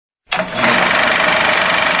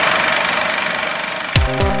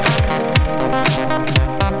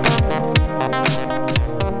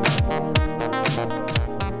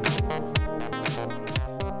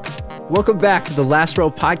Welcome back to the Last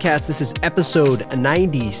Row Podcast. This is episode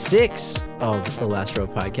 96 of the Last Row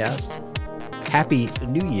Podcast. Happy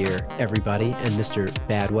New Year, everybody, and Mr.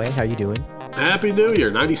 Badway. How you doing? Happy New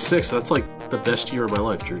Year, 96. That's like the best year of my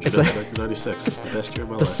life, Drew. It's like 1996. It's the best year of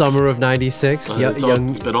my life. The summer of 96.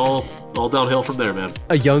 It's been all downhill from there, man.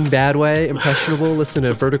 A young Badway, impressionable, listen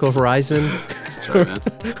to Vertical Horizon. That's right, man.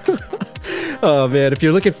 Oh, man. If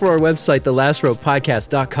you're looking for our website,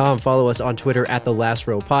 thelastrowpodcast.com, follow us on Twitter at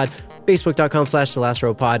thelastrowpod,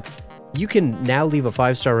 facebook.com/thelastrowpod. You can now leave a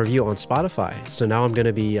 5-star review on Spotify. So now I'm going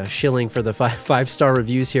to be shilling for the 5-star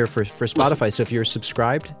reviews here for Spotify. So if you're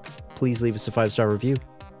subscribed, please leave us a 5-star review.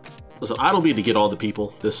 Listen, I don't mean to get on the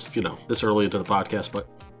people this early into the podcast, but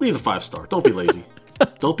leave a 5-star. Don't be lazy.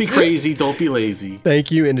 Don't be crazy. Don't be lazy.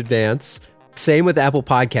 Thank you in advance. Same with Apple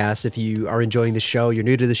Podcasts. If you are enjoying the show, you're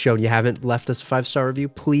new to the show, and you haven't left us a 5-star review,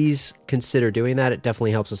 please consider doing that. It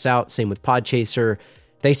definitely helps us out. Same with Podchaser.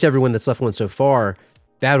 Thanks to everyone that's left one so far.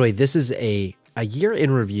 By the way, this is a year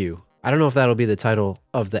in review. I don't know if that'll be the title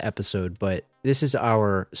of the episode, but this is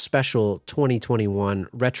our special 2021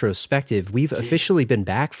 retrospective. We've officially been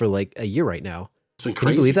back for like a year right now. It's been crazy.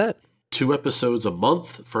 Can you believe that? 2 episodes a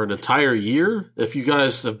month for an entire year. If you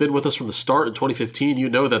guys have been with us from the start in 2015, you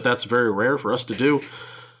know that that's very rare for us to do.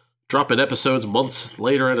 Dropping episodes months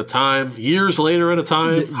later at a time, years later at a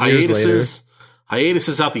time, hiatuses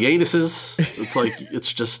out the anuses. It's like,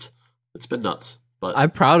 it's been nuts. But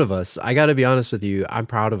I'm proud of us. I got to be honest with you. I'm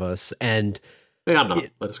proud of us. And hey, I'm not.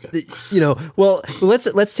 Let us go. Well,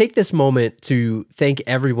 let's take this moment to thank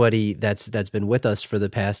everybody that's been with us for the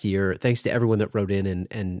past year. Thanks to everyone that wrote in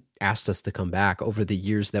and asked us to come back over the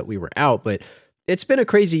years that we were out. But it's been a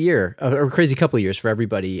crazy year, or a crazy couple of years for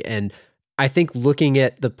everybody. And I think looking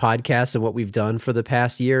at the podcast and what we've done for the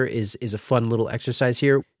past year is a fun little exercise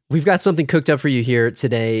here. We've got something cooked up for you here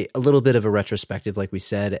today, a little bit of a retrospective, like we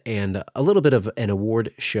said, and a little bit of an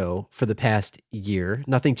award show for the past year.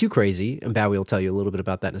 Nothing too crazy, and Bowie will tell you a little bit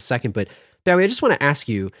about that in a second. But Bowie, I just want to ask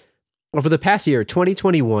you, over the past year,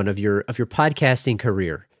 2021 of your podcasting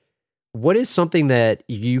career, what is something that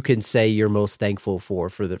you can say you're most thankful for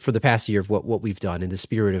the past year of what we've done in the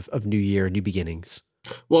spirit of new year, new beginnings?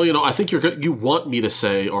 Well, I think you want me to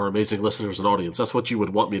say our amazing listeners and audience. That's what you would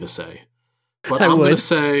want me to say. But I'm going to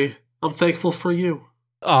say I'm thankful for you.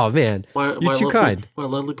 Oh, man. You're too kind. My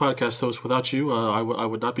lovely podcast host. Without you, I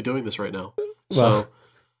would not be doing this right now. Well, so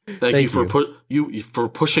thank you for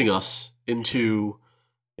pushing us into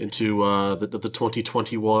the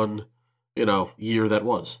 2021 year that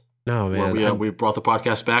was. No, man. Where we brought the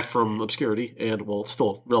podcast back from obscurity, and well, it's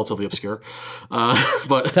still relatively obscure,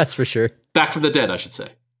 but that's for sure. Back from the dead, I should say.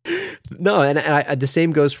 No, and I, the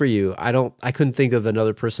same goes for you. I couldn't think of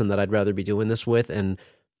another person that I'd rather be doing this with. And,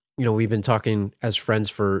 we've been talking as friends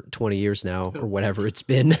for 20 years now, or whatever it's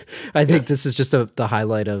been. I think this is just the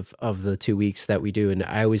highlight of the 2 weeks that we do. And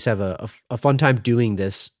I always have a fun time doing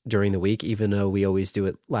this during the week, even though we always do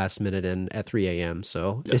it last minute and at 3 a.m.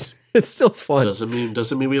 So yes. it's still fun. Doesn't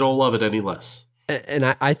mean we don't love it any less. And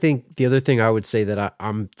I think the other thing I would say that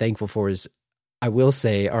I'm thankful for is, I will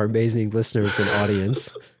say, our amazing listeners and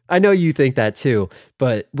audience. I know you think that too,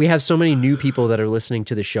 but we have so many new people that are listening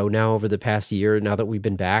to the show now over the past year, now that we've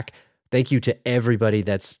been back. Thank you to everybody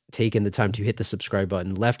that's taken the time to hit the subscribe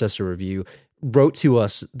button, left us a review, wrote to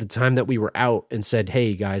us the time that we were out and said,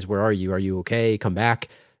 hey guys, where are you? Are you okay? Come back.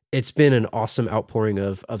 It's been an awesome outpouring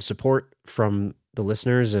of support from the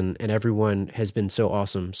listeners, and everyone has been so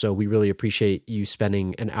awesome. So we really appreciate you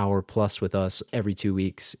spending an hour plus with us every 2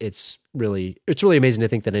 weeks. It's really amazing to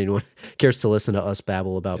think that anyone cares to listen to us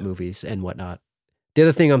babble about movies and whatnot. The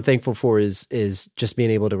other thing I'm thankful for is just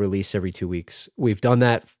being able to release every 2 weeks. We've done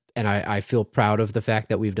that, and I feel proud of the fact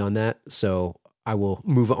that we've done that. So I will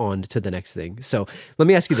move on to the next thing. So let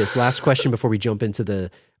me ask you this last question before we jump into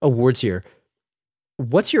the awards here.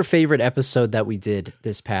 What's your favorite episode that we did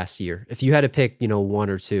this past year? If you had to pick, one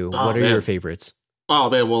or two, what are your favorites? Oh,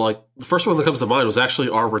 man. Well, the first one that comes to mind was actually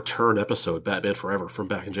our return episode, Batman Forever, from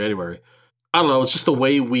back in January. I don't know. It's just the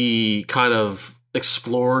way we kind of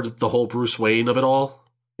explored the whole Bruce Wayne of it all,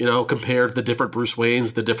 compared the different Bruce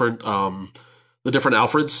Waynes, the different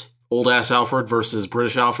Alfreds, old ass Alfred versus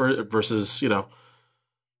British Alfred versus, the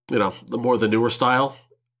newer style.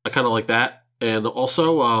 I kind of like that. And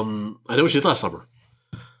also, I know what you did last summer.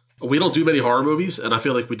 We don't do many horror movies, and I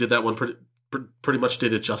feel like we did that one pretty much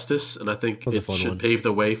did it justice, and I think it should pave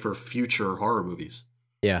the way for future horror movies.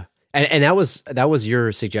 Yeah. And that was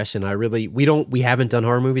your suggestion. We haven't done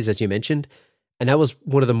horror movies, as you mentioned, and that was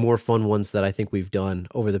one of the more fun ones that I think we've done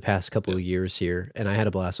over the past couple of years here, and I had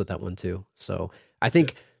a blast with that one too. So I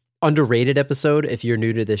think underrated episode if you're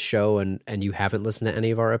new to this show and you haven't listened to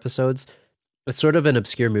any of our episodes. It's sort of an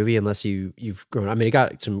obscure movie unless you've grown. I mean, it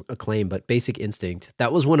got some acclaim, but Basic Instinct,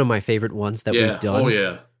 that was one of my favorite ones that we've done. Oh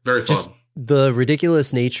yeah, very fun. Just the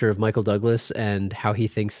ridiculous nature of Michael Douglas and how he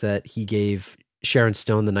thinks that he gave Sharon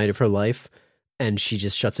Stone the night of her life, and she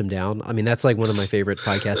just shuts him down. I mean, that's like one of my favorite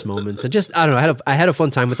podcast moments. And just, I don't know, I had a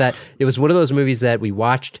fun time with that. It was one of those movies that we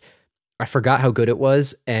watched. I forgot how good it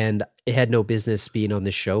was, and it had no business being on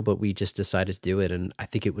this show, but we just decided to do it, and I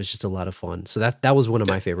think it was just a lot of fun. So that was one of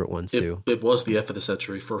my favorite ones too. It was the F of the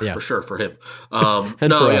century for sure for him. And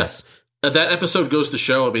for us. That episode goes to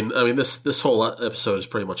show. I mean, this whole episode is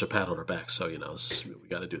pretty much a pat on our back. So we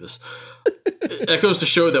got to do this. It goes to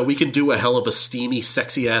show that we can do a hell of a steamy,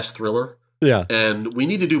 sexy ass thriller. Yeah, and we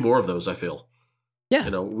need to do more of those. I feel. Yeah,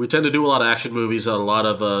 we tend to do a lot of action movies, a lot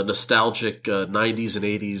of nostalgic 90s and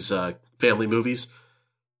 80s family movies,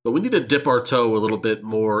 but we need to dip our toe a little bit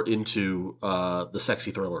more into the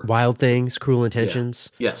sexy thriller. Wild Things, Cruel Intentions.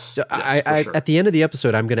 Yeah. Yes, so sure. At the end of the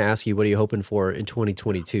episode, I'm going to ask you, what are you hoping for in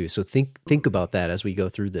 2022? So think about that as we go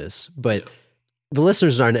through this. But the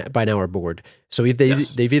listeners by now are bored. So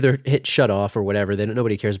they've either hit shut off or whatever.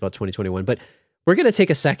 Nobody cares about 2021. But we're going to take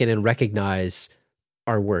a second and recognize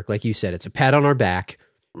our work. Like you said, it's a pat on our back.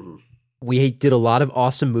 Mm-hmm. We did a lot of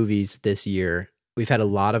awesome movies this year. We've had a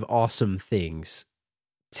lot of awesome things.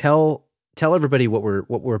 Tell everybody what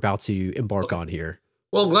we're about to embark on here.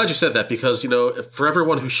 Well, I'm glad you said that because, for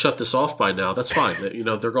everyone who shut this off by now, that's fine.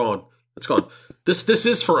 They're gone. It's gone. This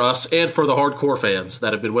is for us and for the hardcore fans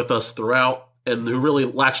that have been with us throughout and who really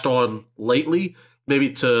latched on lately, maybe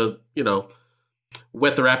to,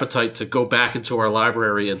 whet their appetite to go back into our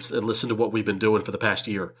library and listen to what we've been doing for the past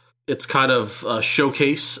year. It's kind of a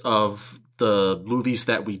showcase of the movies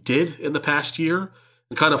that we did in the past year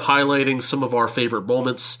and kind of highlighting some of our favorite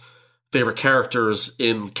moments, favorite characters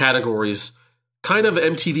in categories, kind of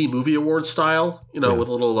MTV Movie Awards style, with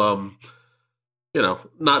a little,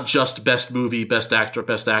 not just best movie, best actor,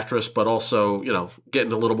 best actress, but also,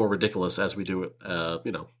 getting a little more ridiculous as we do it,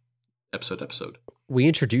 episode to episode. We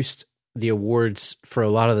introduced the awards for a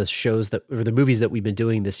lot of the shows or the movies that we've been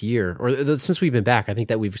doing this year, or since we've been back. I think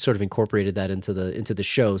that we've sort of incorporated that into the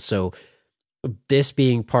show. So this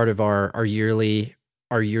being part of our yearly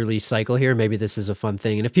cycle here, maybe this is a fun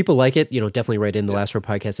thing. And if people like it, definitely write in the Last Row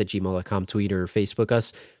Podcast at gmail.com, tweet or Facebook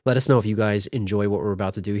us. Let us know if you guys enjoy what we're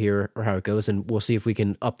about to do here or how it goes. And we'll see if we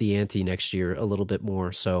can up the ante next year a little bit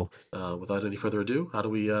more. So without any further ado, how do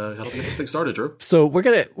we get this thing started, Drew? So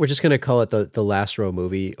we're just going to call it the Last Row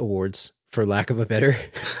Movie Awards, for lack of a better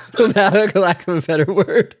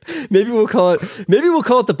word. Maybe we'll call it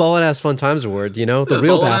the Ball and Ass Fun Times Award. The real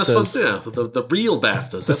BAFTAs. The real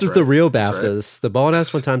BAFTAs. This is the real BAFTAs, the Ball and Ass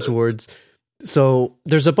Fun Times Awards. So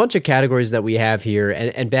there's a bunch of categories that we have here,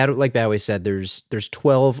 and like Badway said, there's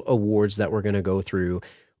 12 awards that we're going to go through.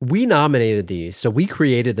 We nominated these, so we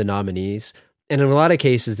created the nominees, and in a lot of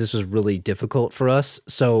cases, this was really difficult for us.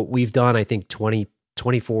 So we've done, I think,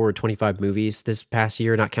 24 or 25 movies this past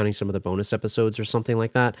year, not counting some of the bonus episodes or something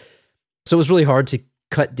like that. So it was really hard to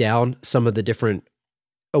cut down some of the different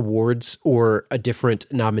awards or different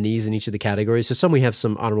nominees in each of the categories. So some we have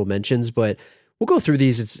some honorable mentions, but we'll go through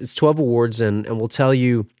these. It's 12 awards, and we'll tell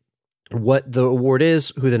you what the award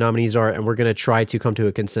is, who the nominees are, and we're going to try to come to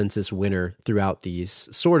a consensus winner throughout these,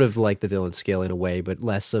 sort of like the villain scale in a way, but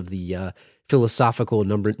less of the philosophical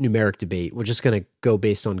numeric debate. We're just going to go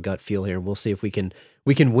based on gut feel here, and we'll see if we can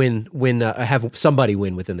have somebody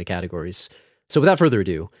win within the categories. So without further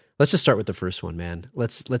ado, let's just start with the first one, man.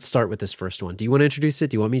 Let's start with this first one. Do you want to introduce it?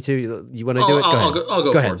 Do you want me to? You want to do it? I'll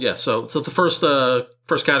go for it. Yeah. So the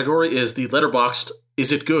first category is the Letterboxd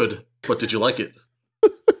 "Is It Good? But Did You Like It?"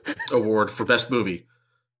 award for best movie.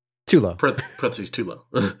 Too low. Parentheses too low.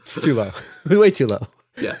 It's too low. Way too low.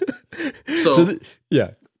 Yeah.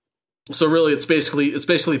 So really, it's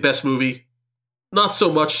basically best movie. Not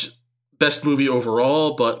so much best movie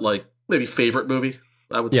overall, but like maybe favorite movie,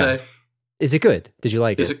 I would say. Is it good? Did you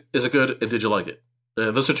like it? Is it good? And did you like it?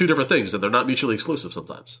 And those are two different things, and they're not mutually exclusive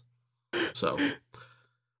sometimes. So,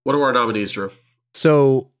 what are our nominees, Drew?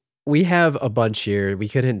 So we have a bunch here. We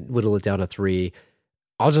couldn't whittle it down to 3.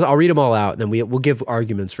 I'll read them all out, and then we'll give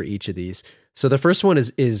arguments for each of these. So the first one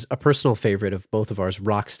is a personal favorite of both of ours,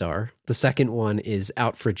 Rockstar. The second one is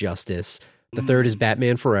Out for Justice. The third is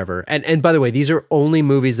Batman Forever. And by the way, these are only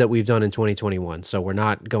movies that we've done in 2021, so we're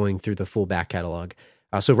not going through the full back catalog.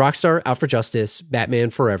 So Rockstar, Out for Justice, Batman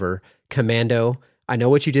Forever, Commando, I Know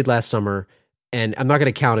What You Did Last Summer, and I'm not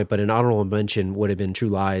going to count it, but an honorable mention would have been True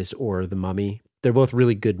Lies or The Mummy. they're both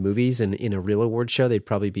really good movies, and in a real award show, they'd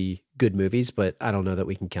probably be good movies. But I don't know that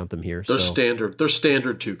we can count them here. They're standard. They're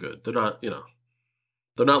standard too good. They're not.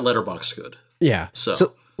 They're not Letterboxd good. Yeah.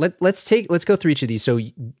 So let's go through each of these. So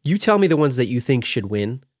you tell me the ones that you think should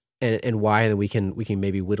win, and why, and then we can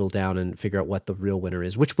maybe whittle down and figure out what the real winner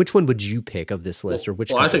is. Which one would you pick of this list, or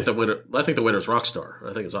which? Well, I think the winner is Rockstar.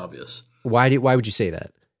 I think it's obvious. Why would you say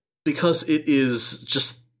that? Because it is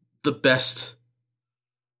just the best.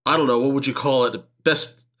 I don't know, what would you call it?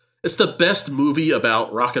 It's the best movie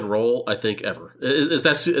about rock and roll, I think, ever. Is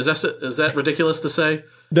that ridiculous to say?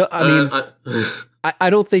 No, I mean, I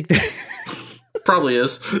don't think that probably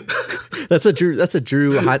is. That's a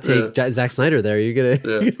Drew hot take. Yeah. Zack Snyder, there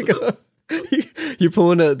you're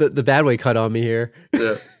pulling the bad way cut on me here.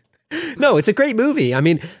 Yeah. No, it's a great movie. I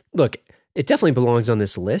mean, look, it definitely belongs on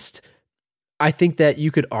this list. I think that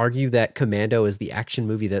you could argue that Commando is the action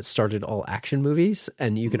movie that started all action movies,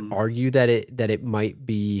 and you could argue that it might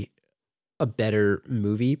be a better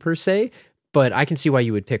movie per se, but I can see why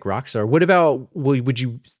you would pick Rockstar. What about, would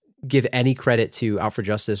you give any credit to Out for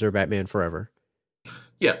Justice or Batman Forever?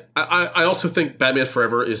 Yeah, I also think Batman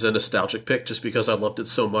Forever is a nostalgic pick just because I loved it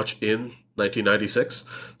so much in 1996.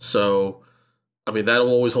 So, I mean, that'll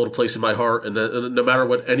always hold a place in my heart. And no matter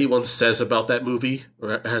what anyone says about that movie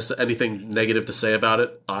or has anything negative to say about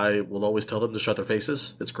it, I will always tell them to shut their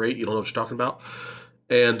faces. It's great. You don't know what you're talking about.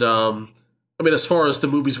 And, I mean, as far as the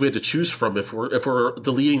movies we had to choose from, if we're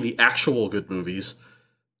deleting the actual good movies,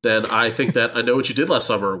 then I think that I Know What You Did Last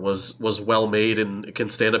Summer was well made and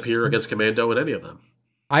can stand up here against Commando in any of them.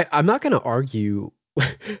 I'm not going to argue.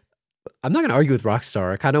 I'm not going to argue with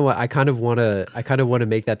Rockstar. I kind of want to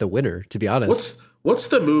make that the winner, to be honest. What's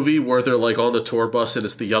the movie where they're like on the tour bus and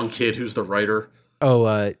it's the young kid who's the writer?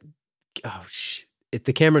 It's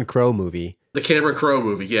the Cameron Crowe movie. The Cameron Crowe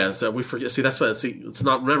movie, yeah. So we forget. See, it's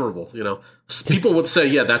not memorable. People would say,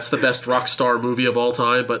 yeah, that's the best Rockstar movie of all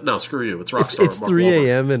time, but no, screw you. It's Rockstar. It's 3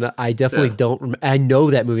 a.m. and I definitely don't. I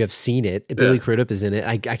know that movie. I've seen it. Billy Crudup is in it.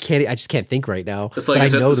 I just can't think right now. It's like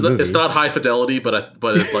it's not high fidelity, but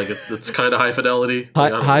it's kind of high fidelity.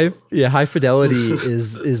 High Fidelity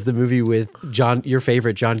is the movie with your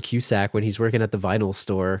favorite John Cusack when he's working at the vinyl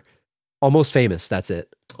store. Almost Famous. That's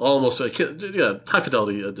it. Almost, yeah. High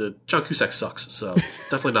Fidelity. John Cusack sucks, so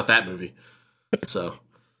definitely not that movie. So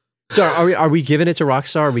are we giving it to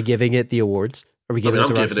Rockstar? Are we giving it the awards? Are we giving it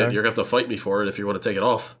to Rockstar? I'm giving it. You're gonna have to fight me for it if you want to take it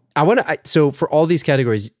off. So for all these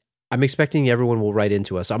categories, I'm expecting everyone will write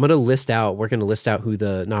into us. We're going to list out who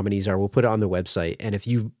the nominees are. We'll put it on the website, and if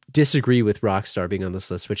you disagree with Rockstar being on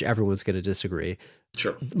this list, which everyone's going to disagree,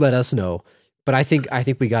 sure, let us know. But I think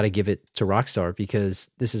we got to give it to Rockstar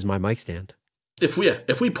because this is my mic stand. If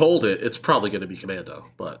we polled it, it's probably going to be Commando.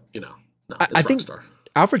 But it's I think Rockstar.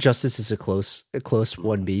 Out for Justice is a close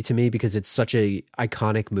 1B to me because it's such a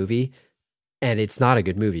iconic movie, and it's not a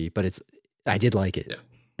good movie, but I did like it. Yeah.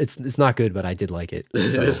 It's not good, but I did like it.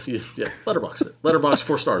 So. Yeah, Letterboxd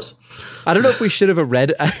 4 stars. I don't know if we should have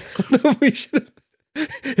read. I don't know if we should have.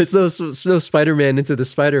 It's no Spider-Man Into the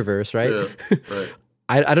Spider-Verse, right? Yeah, right.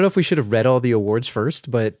 I don't know if we should have read all the awards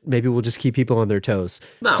first, but maybe we'll just keep people on their toes.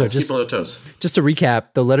 No, let's keep them on their toes. Just to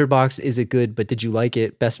recap, the Letterboxd Is It Good, But Did You Like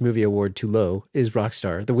It? Best Movie Award Too Low is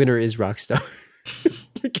Rockstar. The winner is Rockstar.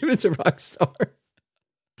 Give it to Rockstar.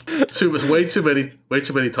 Way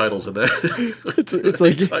too many titles in that.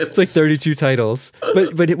 It's like 32 titles.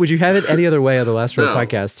 But would you have it any other way on the Last Row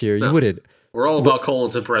podcast here? No. You wouldn't. We're all about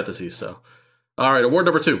colons and parentheses. So, all right, award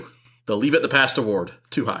number 2, the Leave It in the Past award.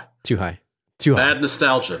 Too high. Bad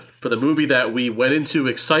nostalgia for the movie that we went into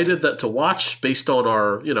excited to watch based on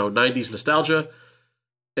our 90s nostalgia,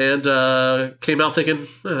 and came out thinking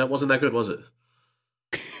that wasn't that good, was it?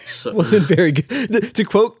 So, wasn't very good. To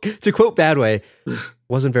quote Bad Way,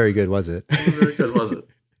 wasn't very good, was it? Wasn't very good, was it?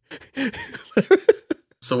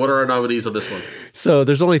 So what are our nominees on this one? So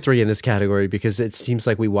there's only 3 in this category because it seems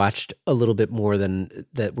like we watched a little bit more than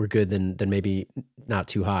that were good than maybe not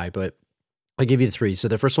too high, but I'll give you the 3. So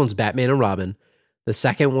the first one's Batman and Robin. The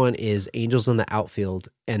second one is Angels in the Outfield.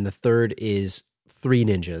 And the third is Three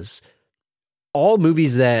Ninjas. All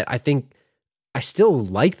movies that I think I still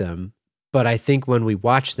like them, but I think when we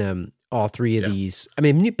watch them, all 3 of these, I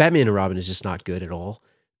mean, Batman and Robin is just not good at all.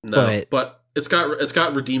 No, but it's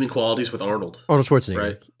got redeeming qualities with Arnold. Arnold Schwarzenegger.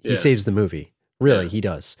 Right? Yeah. He saves the movie. Really, he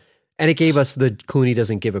does. And it gave us the Clooney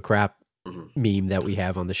doesn't give a crap meme that we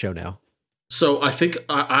have on the show now. So I think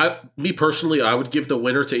me personally, I would give the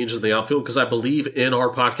winner to Angels in the Outfield because I believe in our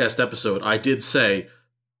podcast episode, I did say,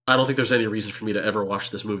 I don't think there's any reason for me to ever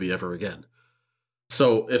watch this movie ever again.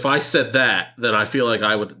 So if I said that, then I feel like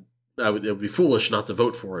it would be foolish not to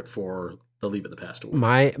vote for it for Leave in the Past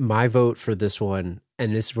award. My vote for this one,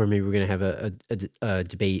 and this is where maybe we're gonna have a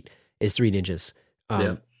debate, is Three Ninjas.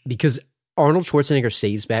 Because Arnold Schwarzenegger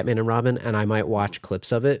saves Batman and Robin, and I might watch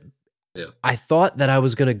clips of it. Yeah. I thought that I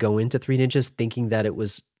was gonna go into Three Ninjas thinking that it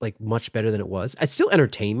was like much better than it was. It still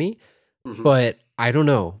entertained me, but I don't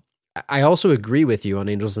know. I also agree with you on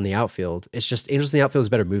Angels in the Outfield. It's just Angels in the Outfield is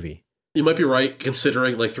a better movie. You might be right,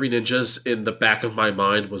 considering like Three Ninjas in the back of my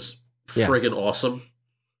mind was friggin' awesome.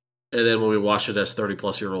 And then when we watch it as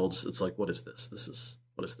 30-plus-year-olds, it's like, what is this?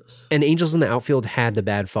 What is this? And Angels in the Outfield had the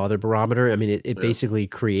Bad Father Barometer. I mean, it basically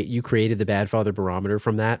created the Bad Father Barometer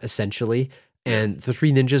from that, essentially. And the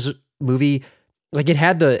Three Ninjas movie, like it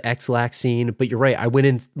had the X-Lax scene, but you're right. I went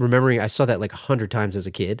in remembering I saw that like 100 times as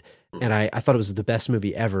a kid, and I thought it was the best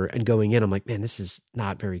movie ever. And going in, I'm like, man, this is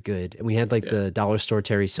not very good. And we had like the dollar store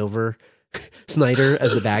Terry Silver Snyder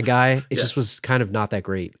as the bad guy. It just was kind of not that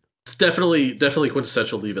great. It's definitely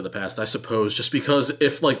quintessential Leave in the Past, I suppose, just because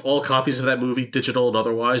if like all copies of that movie, digital and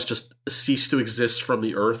otherwise, just cease to exist from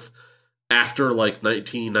the earth after like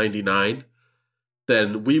 1999,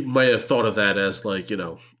 then we may have thought of that as like, you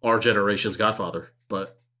know, our generation's Godfather.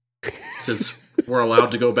 But since we're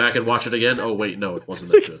allowed to go back and watch it again, oh wait, no, it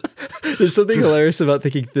wasn't that good. There's something hilarious about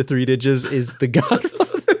thinking the Three Ninjas is the Godfather.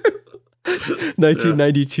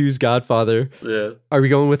 1992's Godfather. Yeah. Are we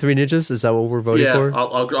going with Three Ninjas? Is that what we're voting for? Yeah,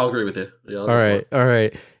 I'll agree with you. Yeah, all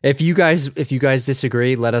right. If you guys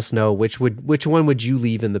disagree, let us know. Which one would you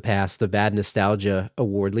leave in the past? The Bad Nostalgia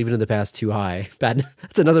Award. Leave it in the past too high. Bad.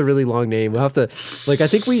 That's another really long name. We'll have to I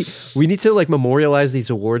think we need to like memorialize these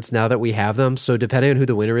awards now that we have them. So depending on who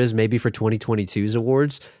the winner is, maybe for 2022's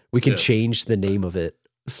awards, we can change the name of it.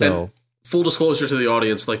 So. And full disclosure to the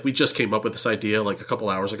audience, like we just came up with this idea like a couple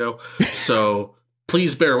hours ago. So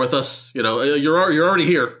please bear with us. You know, you're already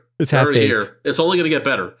here. It's already here. It's only going to get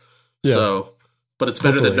better. Yeah. So, but it's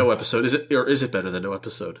better than no episode. Is it better than no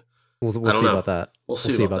episode? We'll see about that. We'll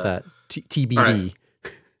see about that. TBD. Right.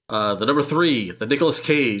 The number 3, the Nicolas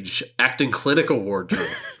Cage Acting Clinic Award, Drew.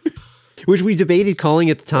 Which we debated calling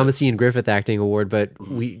it the Thomas Ian Griffith Acting Award, but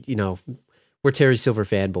we're Terry Silver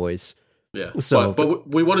fanboys. Yeah. So, but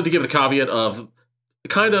we wanted to give the caveat of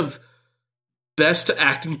kind of best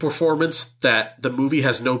acting performance that the movie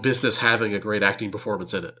has no business having a great acting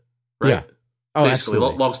performance in it. Right? Yeah. Oh, basically,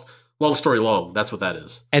 absolutely. long story long. That's what that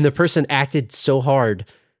is. And the person acted so hard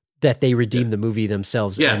that they redeemed the movie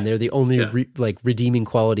themselves, and they're the only redeeming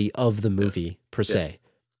quality of the movie per se.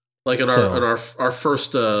 Like in our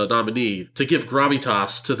first nominee, to give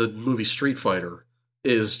gravitas to the movie Street Fighter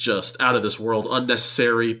is just out of this world,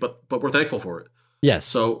 unnecessary, but we're thankful for it. Yes.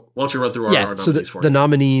 So why don't you run through our nominees for the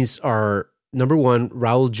nominees are, number 1,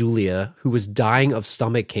 Raul Julia, who was dying of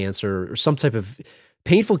stomach cancer or some type of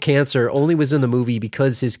painful cancer, only was in the movie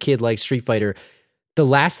because his kid liked Street Fighter. The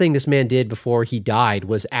last thing this man did before he died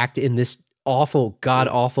was act in this awful,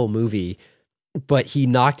 god-awful movie, but he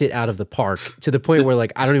knocked it out of the park to the point where,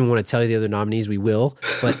 like, I don't even want to tell you the other nominees. We will,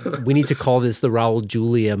 but we need to call this the Raul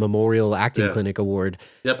Julia Memorial Acting Clinic Award.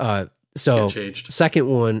 Yep. So, second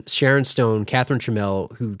one, Sharon Stone, Catherine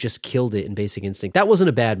Trammell, who just killed it in Basic Instinct. That wasn't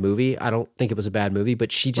a bad movie. I don't think it was a bad movie,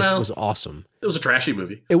 but she just was awesome. It was a trashy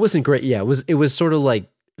movie. It wasn't great. Yeah, it was sort of like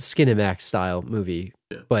Skin and Max style movie,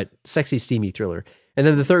 but sexy, steamy thriller. And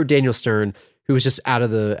then the third, Daniel Stern, who was just out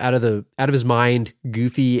of his mind,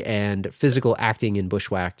 goofy and physical acting in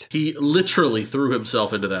Bushwhacked. He literally threw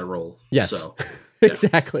himself into that role. Yes, so,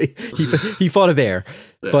 exactly. He fought a bear.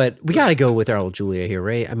 But we got to go with Raul Julia here,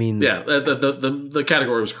 right? I mean, the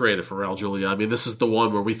category was created for Raul Julia. I mean, this is the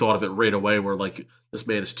one where we thought of it right away. We're like, this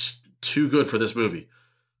man is too good for this movie.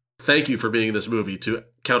 Thank you for being in this movie to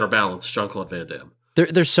counterbalance Jean-Claude Van Damme.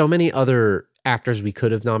 There's so many other actors we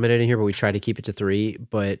could have nominated in here, but we tried to keep it to 3.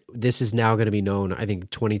 But this is now going to be known, I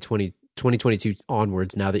think, 2022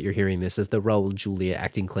 onwards, now that you're hearing this, as the Raul Julia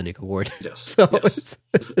Acting Clinic Award. Yes. So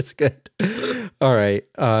it's good. All right.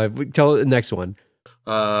 Tell the next one.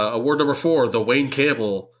 Award number 4, the Wayne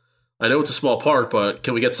Campbell. I know it's a small part, but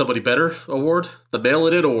can we get somebody better award? The Mail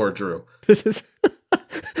It In Award, Drew. This is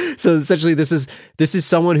so essentially this is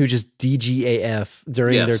someone who just DGAF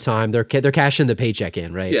during their time. They're cashing the paycheck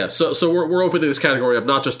in, right? Yeah. So we're opening this category up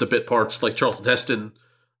not just to bit parts like Charlton Heston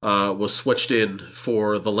was switched in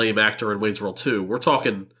for the lame actor in Wayne's World 2. We're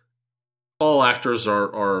talking all actors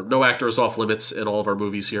are no actor is off limits in all of our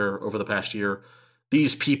movies here over the past year.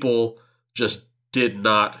 These people just did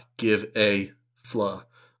not give a fluh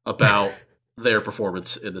about their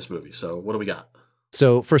performance in this movie. So what do we got?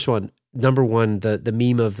 So first one, number 1, the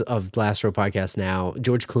meme of Last Row Podcast now,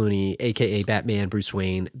 George Clooney, aka Batman, Bruce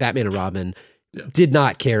Wayne, Batman and Robin, did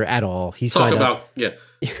not care at all. He talk about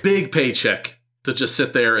big paycheck to just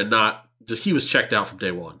sit there and not Just he was checked out from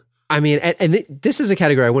day one. I mean, this is a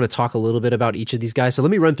category I want to talk a little bit about each of these guys. So let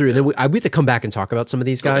me run through, and then we have to come back and talk about some of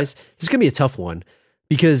these guys. Okay. This is going to be a tough one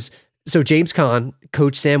because James Caan,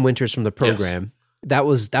 Coach Sam Winters from the program, that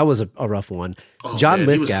was a rough one. Oh, John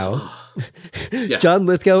Lithgow, John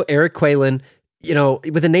Lithgow, Eric Quaylen. You know,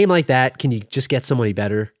 with a name like that, can you just get somebody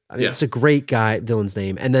better? I mean, it's a great villain's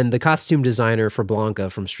name. And then the costume designer for Blanca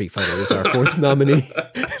from Street Fighter is our fourth nominee.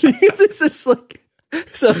 It's just like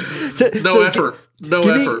no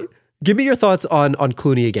effort. Give me your thoughts on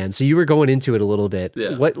Clooney again. So you were going into it a little bit.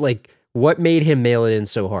 Yeah. What made him mail it in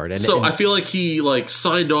so hard? I feel like he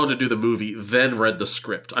signed on to do the movie, then read the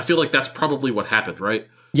script. I feel like that's probably what happened, right?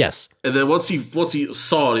 Yes. And then once he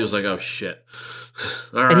saw it, he was like, "Oh shit!"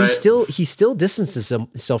 All and right. he still distances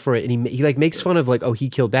himself for it, and he makes fun of he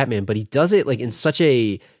killed Batman, but he does it in such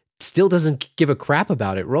a still doesn't give a crap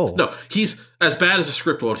about it role. No, he's as bad as the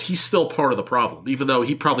script was. He's still part of the problem, even though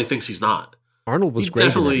he probably thinks he's not. Arnold was great in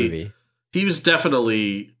that movie. He was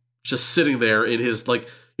definitely just sitting there in his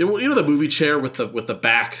you know the movie chair with the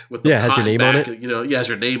back with the has your name back, on it. You know, has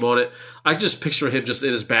your name on it. I just picture him just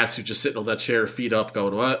in his batsuit, just sitting on that chair, feet up,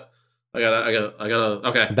 going, "What? I gotta.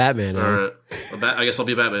 Okay, Batman. All right, I guess I'll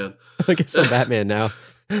be Batman. I guess I'm Batman now."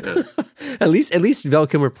 Yeah. At least Val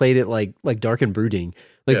Kilmer played it like dark and brooding.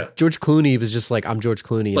 George Clooney was just I'm George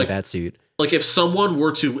Clooney in a batsuit. Like if someone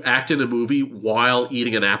were to act in a movie while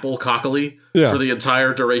eating an apple cockily for the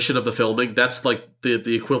entire duration of the filming, that's like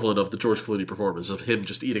the equivalent of the George Clooney performance of him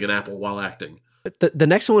just eating an apple while acting. The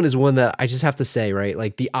next one is one that I just have to say, right?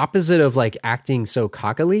 Like the opposite of acting so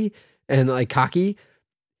cockily and cocky.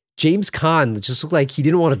 James Caan just looked like he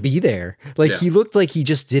didn't want to be there. He looked like he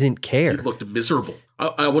just didn't care. He looked miserable.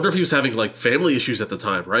 I wonder if he was having family issues at the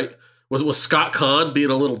time, right? Was Scott Conn being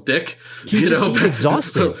a little dick? He just seemed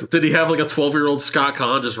exhausted. Did he have a 12-year-old Scott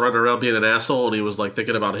Conn just running around being an asshole and he was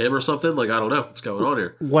thinking about him or something? I don't know what's going on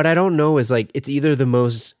here. What I don't know is it's either the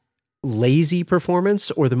most lazy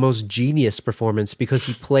performance or the most genius performance because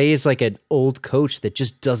he plays an old coach that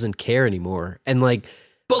just doesn't care anymore. And I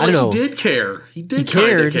don't know. He did care. He did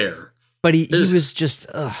kind of care. But he was just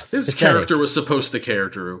his pathetic. Character was supposed to care,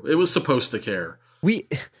 Drew. It was supposed to care.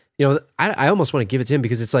 I almost want to give it to him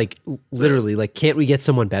because it's literally can't we get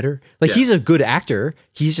someone better? He's a good actor.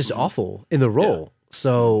 He's just awful in the role. Yeah.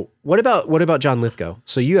 So what about John Lithgow?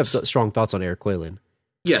 So you have strong thoughts on Eric Quaylen.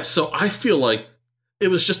 Yeah. So I feel like it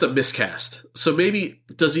was just a miscast. So maybe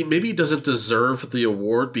he doesn't deserve the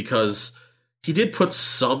award because he did put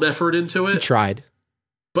some effort into it. He tried.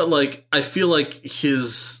 But I feel like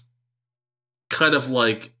his kind of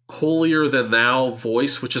holier than thou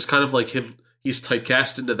voice, which is kind of him. He's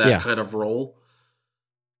typecast into that kind of role.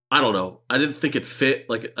 I don't know. I didn't think it fit.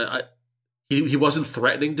 He wasn't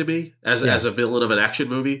threatening to me as a villain of an action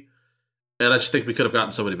movie, and I just think we could have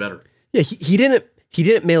gotten somebody better. Yeah, he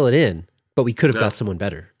didn't mail it in, but we could have got someone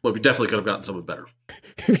better. Well, we definitely could have gotten someone better.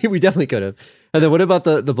 We definitely could have. And then what about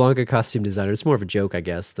the Blanca costume designer? It's more of a joke, I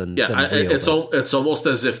guess, than real, it's almost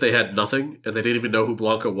as if they had nothing and they didn't even know who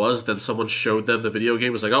Blanca was. Then someone showed them the video game.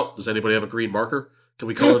 It was like, oh, does anybody have a green marker? Can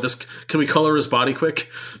we color this? Can we color his body quick?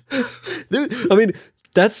 I mean,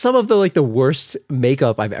 that's some of the worst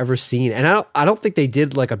makeup I've ever seen, and I don't think they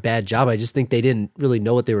did a bad job. I just think they didn't really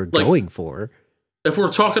know what they were going for. If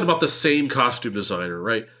we're talking about the same costume designer,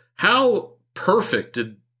 right? How perfect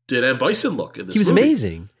did M. Bison look in this? He was movie?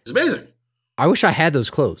 amazing. He was amazing. I wish I had those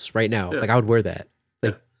clothes right now. I would wear that.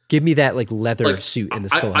 Give me that leather suit and the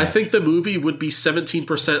skull hat. I think the movie would be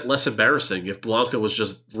 17% less embarrassing if Blanca was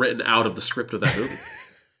just written out of the script of that movie.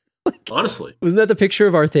 Honestly, wasn't that the picture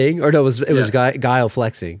of our thing? Or no, it was Guile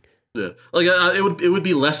flexing. Yeah, it would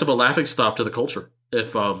be less of a laughingstock to the culture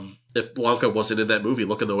if Blanca wasn't in that movie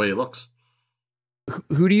looking the way he looks.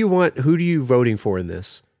 Who do you want? Who do you voting for in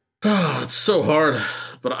this? It's so hard,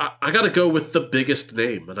 but I got to go with the biggest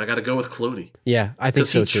name, and I got to go with Clooney. Yeah, I think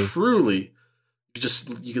so too. Truly.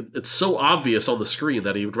 It's so obvious on the screen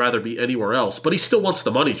that he would rather be anywhere else, but he still wants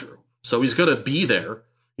the money, Drew. So he's going to be there.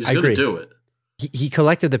 He's going to do it. He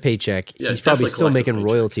collected the paycheck. Yeah, he's probably still making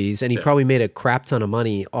royalties, and he probably made a crap ton of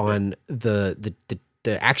money on the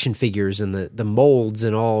action figures and the molds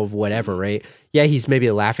and all of whatever, right? Yeah, he's maybe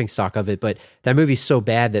a laughingstock of it, but that movie's so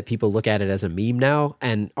bad that people look at it as a meme now,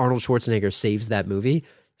 and Arnold Schwarzenegger saves that movie.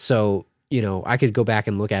 So, I could go back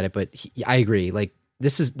and look at it, but I agree.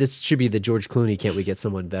 This should be the George Clooney Can't We Get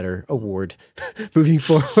Someone Better award moving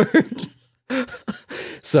forward.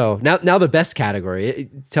 So now the best category.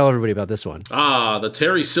 Tell everybody about this one. The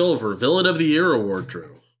Terry Silver Villain of the Year award,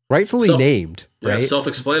 Drew. Rightfully named, right? Yeah,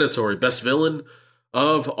 self-explanatory. Best villain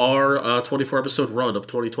of our 24-episode run of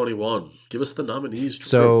 2021. Give us the nominees, Drew.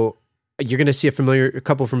 So you're going to see a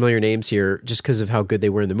couple familiar names here just because of how good they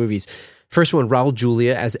were in the movies. First one, Raul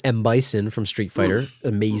Julia as M. Bison from Street Fighter.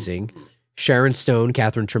 Amazing. Sharon Stone,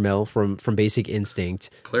 Catherine Trammell from Basic Instinct.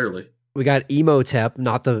 Clearly. We got Emotep,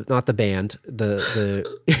 not the band, the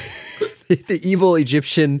the evil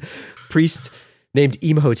Egyptian priest named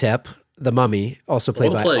Imhotep, the mummy, also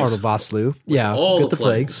played by Arnold Vosloo. Yeah, all the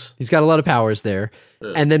plagues. He's got a lot of powers there.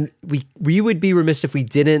 Yeah. And then we would be remiss if we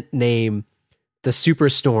didn't name the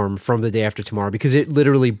Superstorm from The Day After Tomorrow, because it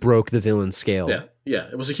literally broke the villain scale. Yeah,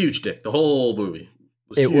 it was a huge dick. The whole movie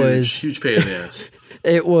was huge pain in the ass.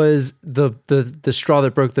 It was the straw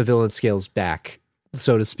that broke the villain scale's back,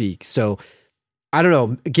 so to speak. So I don't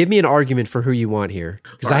know. Give me an argument for who you want here,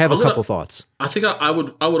 because I have a couple thoughts. I think I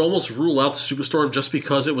would almost rule out the Superstorm just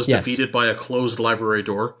because it was defeated by a closed library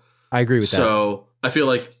door. I agree with that. So I feel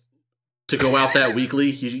like to go out that weekly,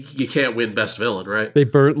 you can't win best villain, right? They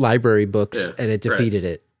burnt library books and it defeated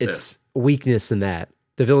it. It's weakness in that.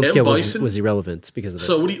 The villain scale was irrelevant because of it.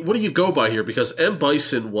 So what do you go by here? Because M.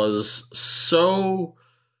 Bison was so,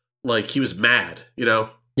 like, he was mad, you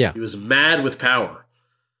know? Yeah. He was mad with power.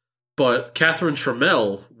 But Catherine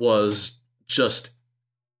Trammell was just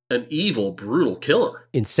an evil, brutal killer.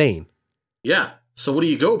 Insane. Yeah. So what do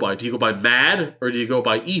you go by? Do you go by mad or do you go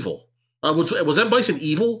by evil? Was M. Bison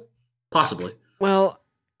evil? Possibly. Well,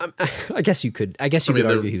 I guess you could. I guess you could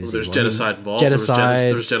argue he was there's evil. Genocide involved. Genocide.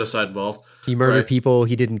 There was genocide involved. He murdered people.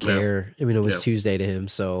 He didn't care. I mean, it was Tuesday to him,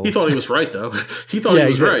 so he thought he was right, though. He thought he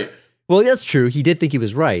was right. Well, that's true. He did think he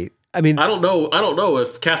was right. I mean, I don't know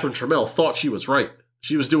if Catherine Trammell thought she was right.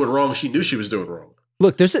 She was doing wrong. She knew she was doing wrong.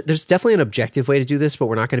 Look, there's definitely an objective way to do this, but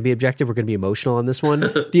we're not going to be objective. We're going to be emotional on this one.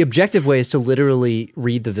 The objective way is to literally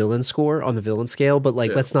read the villain score on the villain scale, but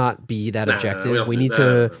let's not be that objective. We need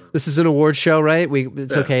to. This is an award show, right?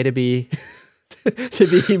 It's okay to be to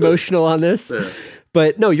be emotional on this. Yeah.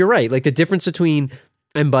 But no, you're right. Like, the difference between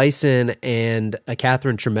M. Bison and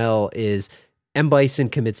Catherine Trammell is M. Bison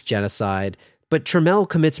commits genocide, but Trammell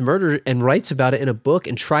commits murder and writes about it in a book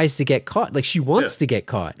and tries to get caught. Like, she wants to get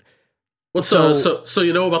caught. Well, so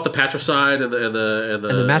you know about the patricide and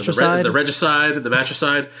the matricide, and the regicide and the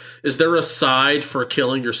matricide. Is there a side for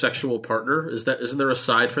killing your sexual partner? Isn't there a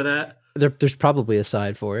side for that? There's probably a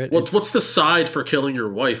side for it. What's the side for killing your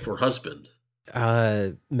wife or husband?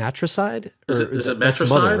 Matricide? Is it matricide? That's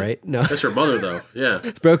mother, right? No, that's your mother, though. Yeah,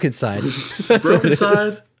 broken side. Broken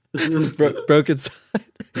side. Broken side.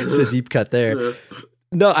 It's a deep cut there. Yeah.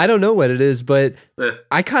 No, I don't know what it is, but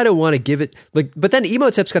I kind of want to give it but then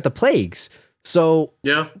Emotep's got the plagues. So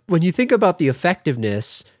when you think about the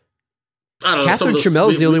effectiveness, I don't know. Catherine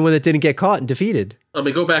Trammell's the only one that didn't get caught and defeated. I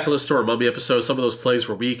mean, go back and listen to our Mummy episode. Some of those plays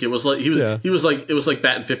were weak. It was like it was like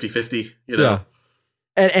batting 50-50, you know. Yeah.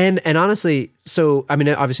 And honestly, so I mean,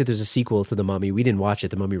 obviously there's a sequel to The Mummy. We didn't watch it,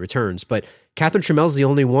 The Mummy Returns, but Catherine Trammell's the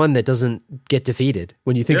only one that doesn't get defeated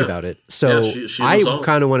when you think about it. So she I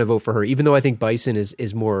kind of want to vote for her, even though I think Bison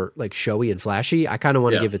is more like showy and flashy. I kind of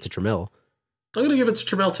want to give it to Trammell. I'm going to give it to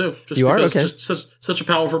Trammell too. Just you because are? Okay. Just such a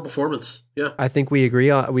powerful performance. Yeah, I think we agree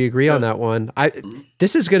on that one.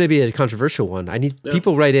 This is going to be a controversial one. I need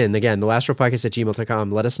people write in again.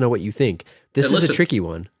 thelastropodcast@gmail.com. Let us know what you think. This is a tricky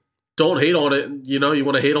one. Don't hate on it. You know, you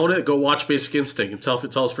want to hate on it, go watch Basic Instinct and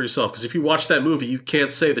tell us for yourself. Because if you watch that movie, you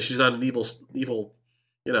can't say that she's not an evil,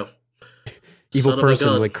 you know, evil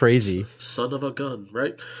person like crazy. Son of a gun,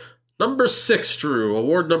 right? Number 6, Drew.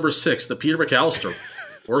 Award number 6, the Peter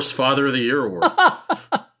McAllister Worst Father of the Year Award.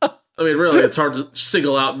 I mean, really, it's hard to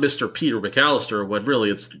single out Mr. Peter McAllister when really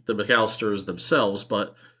it's the McAllisters themselves.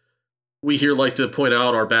 But we here like to point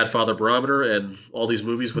out our bad father barometer and all these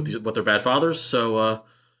movies with their bad fathers.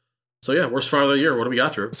 So yeah, worst father of the year. What do we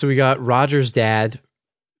got, Drew? So we got Roger's dad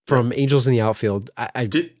from Angels in the Outfield.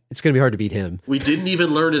 It's going to be hard to beat him. We didn't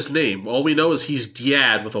even learn his name. All we know is he's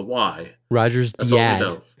Diad with a Y. Roger's That's Diad. all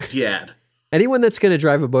we know. Diad. Anyone that's going to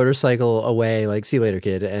drive a motorcycle away, like, see you later,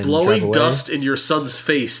 kid, and blowing dust in your son's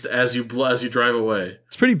face as you drive away.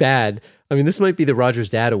 It's pretty bad. I mean, this might be the Roger's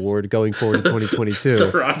Dad Award going forward in 2022.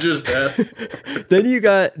 The Roger's Dad. Then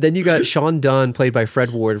you got Sean Dunn, played by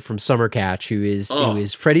Fred Ward from Summer Catch, who is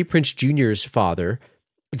Freddie Prinze Jr.'s father.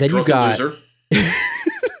 Then Drunken you got loser.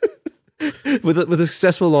 with a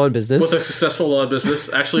successful law in business. With a successful law in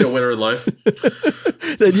business, actually a winner in life.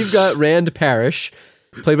 Then you've got Rand Parrish,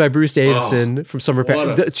 played by Bruce Davison from Summer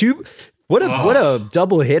Catch. What a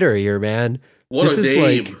double hitter here, man. What a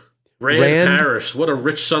name. Rand Parrish, what a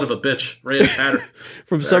rich son of a bitch. Rand Parrish.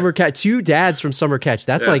 From Summer Catch. 2 dads from Summer Catch.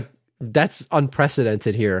 That's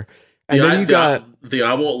unprecedented here. And then you got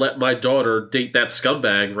I won't let my daughter date that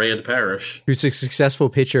scumbag, Rand Parrish. Who's a successful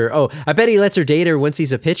pitcher. Oh, I bet he lets her date her once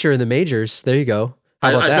he's a pitcher in the majors. There you go.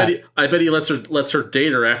 How about that? I bet he lets her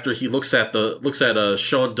date her after he looks at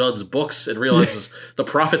Sean Dunn's books and realizes the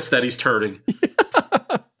profits that he's turning.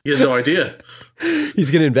 He has no idea. He's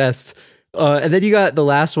going to invest. And then you got the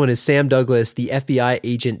last one is Sam Douglas, the FBI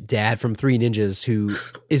agent dad from Three Ninjas, who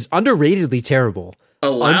is underratedly terrible.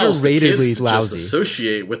 Allows the kids to lousy. just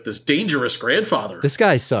associate with this dangerous grandfather. This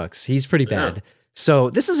guy sucks. He's pretty bad. So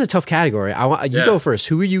this is a tough category. You go first.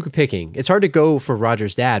 Who are you picking? It's hard to go for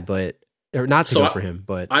Roger's dad, or not to go for him.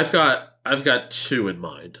 But I've got two in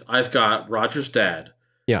mind. I've got Roger's dad.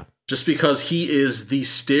 Yeah, just because he is the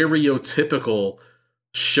stereotypical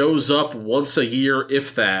shows up once a year,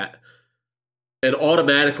 if that, and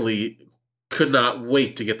automatically could not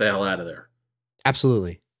wait to get the hell out of there.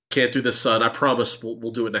 Absolutely. Can't do this, son. I promise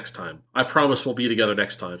we'll do it next time. I promise we'll be together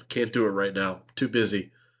next time. Can't do it right now. Too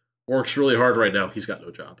busy. Works really hard right now. He's got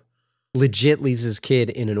no job. Legit leaves his kid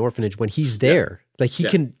in an orphanage when he's there. Like he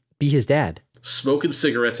can be his dad. Smoking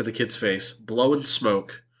cigarettes in the kid's face, blowing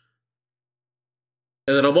smoke.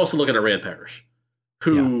 And then I'm also looking at Rand Parrish,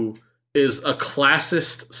 who is a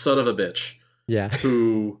classist son of a bitch. Yeah.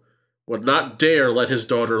 Who would not dare let his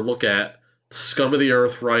daughter look at the scum of the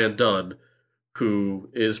earth, Ryan Dunn, who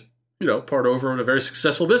is, part over in a very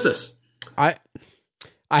successful business.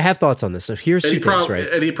 I have thoughts on this. So here's two things, right?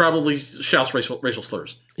 And he probably shouts racial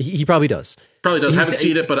slurs. He probably does. Probably does. Haven't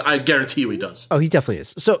seen it, but I guarantee you he does. Oh, he definitely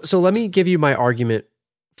is. So let me give you my argument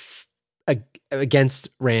against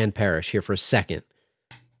Rand Parrish here for a second.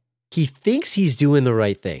 He thinks he's doing the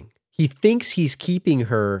right thing. He thinks he's keeping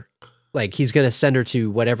her, like he's going to send her to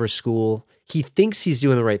whatever school. He thinks he's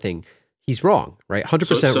doing the right thing. He's wrong, right?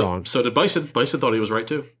 100% wrong. So did Bison. Bison thought he was right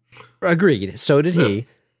too. Agreed. So did he.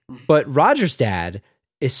 But Roger's dad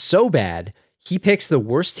is so bad, he picks the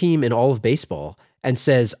worst team in all of baseball and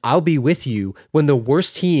says, I'll be with you when the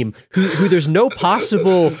worst team, who there's no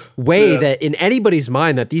possible way that in anybody's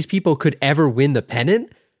mind that these people could ever win the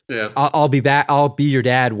pennant. Yeah. I'll be back. I'll be your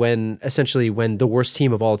dad when the worst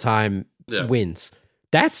team of all time wins.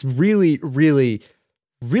 That's really, really,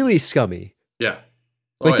 really scummy. Yeah.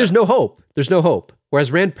 There's no hope. There's no hope.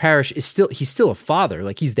 Whereas Rand Parrish he's still a father.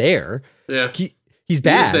 Like he's there. Yeah. He's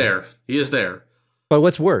bad. He is there. But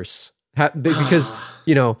what's worse? Because,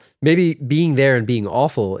 maybe being there and being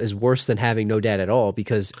awful is worse than having no dad at all.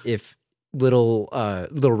 Because if little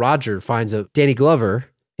Roger finds a Danny Glover,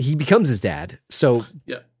 he becomes his dad. So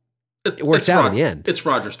it works out in the end. It's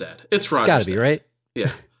Roger's dad. It's got to be, right?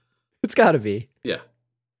 Yeah. It's got to be. Yeah.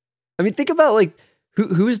 I mean, think about like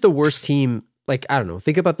who is the worst team? Like, I don't know.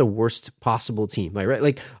 Think about the worst possible team. Like, right?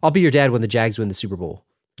 Like, I'll be your dad when the Jags win the Super Bowl.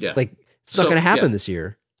 Yeah. Like, it's not going to happen this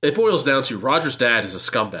year. It boils down to Roger's dad is a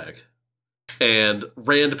scumbag, and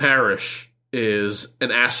Rand Parrish is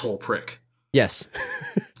an asshole prick. Yes.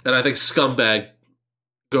 And I think scumbag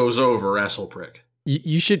goes over asshole prick.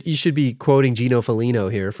 You should be quoting Gino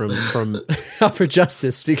Felino here from Out for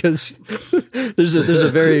Justice, because there's a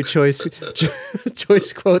very choice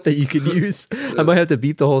quote that you could use. I might have to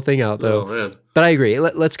beep the whole thing out though. Oh, man. But I agree.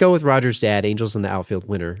 Let's go with Roger's dad, Angels in the Outfield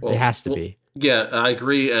winner. It has to be. Yeah, I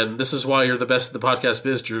agree, and this is why you're the best in the podcast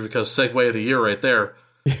biz, Drew, because segue of the year right there.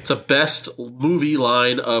 It's a best movie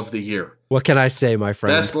line of the year. What can I say, my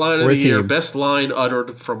friend? Best line of the year, best line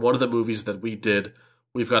uttered from one of the movies that we did.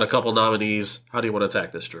 We've got a couple nominees. How do you want to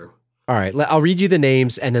attack this, Drew? All right, I'll read you the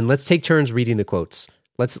names, and then let's take turns reading the quotes.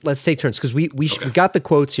 Let's take turns, because we got the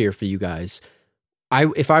quotes here for you guys.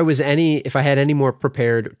 If I had any more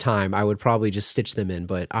prepared time, I would probably just stitch them in,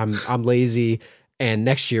 but I'm lazy. And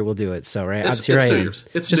next year we'll do it. So, right? It's New Year's.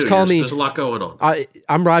 It's just call me. There's a lot going on.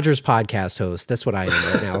 I'm Roger's podcast host. That's what I am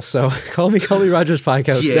right now. So call me Roger's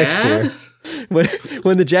podcast next year.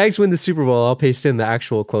 When the Jags win the Super Bowl, I'll paste in the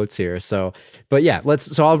actual quotes here. So, but yeah,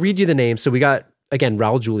 so I'll read you the names. So we got, again,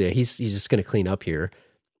 Raul Julia. He's just going to clean up here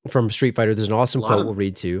from Street Fighter. There's an awesome quote we'll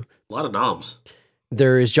read too. A lot of noms.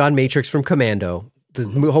 There is John Matrix from Commando. The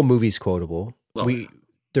whole movie's quotable.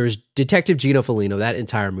 There's Detective Gino Felino. That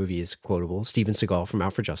entire movie is quotable. Steven Seagal from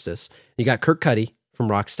Out for Justice. You got Kirk Cuddy from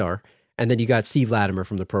Rockstar, and then you got Steve Latimer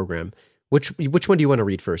from The Program. Which one do you want to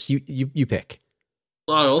read first? You pick.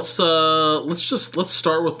 Let's go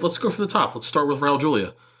from the top. Let's start with Raul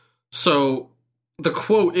Julia. So the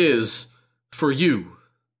quote is, "For you,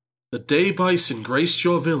 the day Bison graced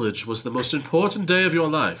your village was the most important day of your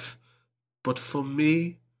life, but for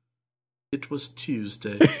me, it was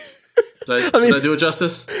Tuesday." Did I do it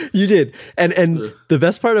justice? You did. And the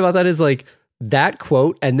best part about that is like that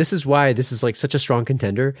quote, and this is why this is like such a strong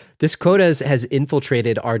contender. This quote has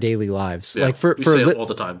infiltrated our daily lives. Yeah, like we say it all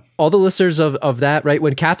the time. All the listeners of that, right?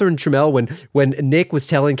 When Catherine Trammell, when Nick was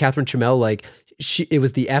telling Catherine Trammell, like, it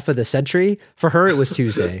was the F of the century. For her, it was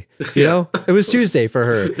Tuesday. You know, it was Tuesday for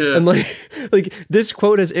her. Yeah. And like this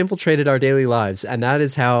quote has infiltrated our daily lives, and that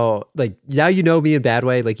is how, like, now you know me in bad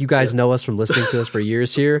way. Like, you guys know us from listening to us for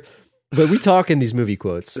years here, but we talk in these movie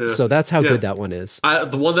quotes. So that's how good that one is.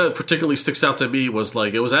 The one that particularly sticks out to me was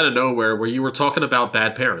like, it was out of nowhere where you were talking about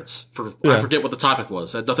bad parents. I forget what the topic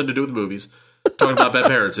was. It had nothing to do with movies. Talking about bad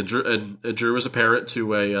parents, and Drew was a parent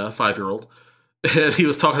to a 5-year-old. And he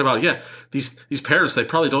was talking about, these parents, they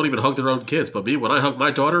probably don't even hug their own kids. But me, when I hug my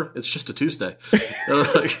daughter, it's just a Tuesday.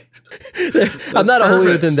 Like, I'm not a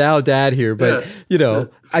holier than thou dad here, but you know,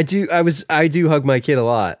 I do hug my kid a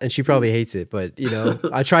lot, and she probably hates it. But you know,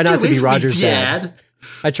 I try not to be Roger's dad.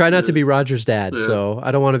 I try not to be Roger's dad, so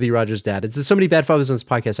I don't want to be Roger's dad. It's so many bad fathers on this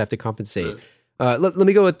podcast. I have to compensate. Let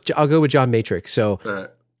me go with. I'll go with John Matrix. So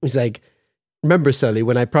he's like, "Remember, Sully,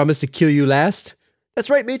 when I promised to kill you last." That's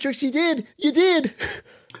right, Matrix, you did. You did.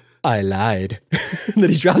 I lied. And then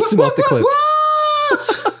he drops him off the cliff.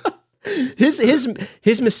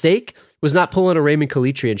 His mistake was not pulling a Raymond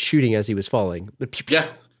Calitri and shooting as he was falling. Yeah,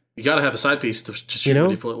 you got to have a side piece to shoot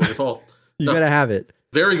when you fall. You got to have it.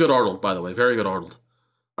 Very good Arnold, by the way. Very good Arnold.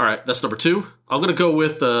 All right, that's number 2. I'm going to go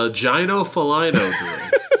with Gino Felino.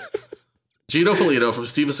 Gino Felino from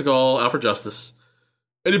Steven Seagal, Out for Justice.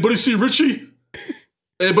 Anybody see Richie?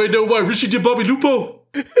 Anybody know why Richie did Bobby Lupo?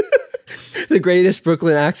 The greatest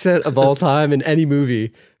Brooklyn accent of all time in any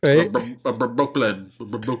movie, right? Brooklyn.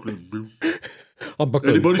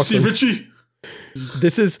 Anybody see Richie?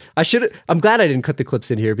 I'm glad I didn't cut the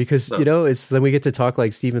clips in here because, you know, then we get to talk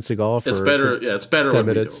like Steven Seagal for It's better. It's better 10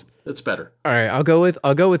 minutes. It's better. All right, I'll go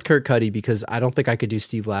with Kurt Cuddy because I don't think I could do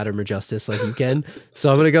Steve Latimer justice like you can.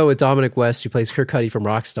 So I'm going to go with Dominic West, who plays Kurt Cuddy from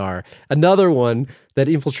Rockstar. Another one that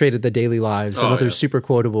infiltrated the daily lives. Another super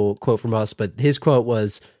quotable quote from us, but his quote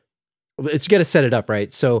was, it's going to set it up,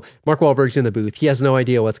 right? So Mark Wahlberg's in the booth. He has no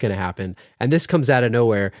idea what's going to happen. And this comes out of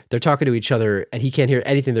nowhere. They're talking to each other and he can't hear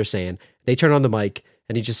anything they're saying. They turn on the mic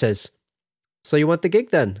and he just says, "So you want the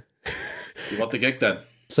gig then?" You want the gig then?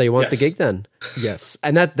 So you want the gig then? Yes.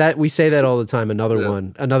 And that we say that all the time.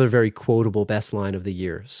 Another very quotable best line of the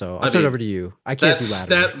year. So I'll turn it over to you. I can't do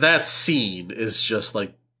Latimer. That scene is just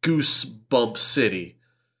like goosebump city.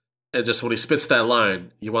 And just when he spits that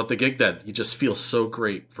line, "You want the gig then?" You just feel so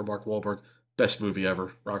great for Mark Wahlberg. Best movie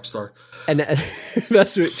ever, Rockstar. And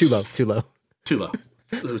that's too low.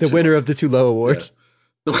 The winner of the Too Low Award. Yeah.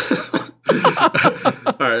 All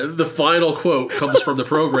right, the final quote comes from the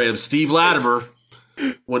program. Steve Latimer,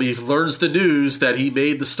 when he learns the news that he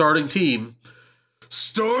made the starting team,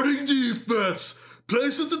 starting defense,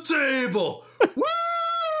 place at the table.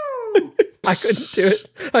 Woo! I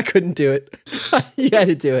couldn't do it. You had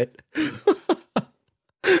to do it.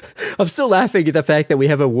 I'm still laughing at the fact that we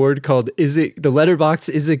have a award called the Letterbox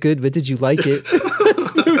Is It Good, but Did You Like It?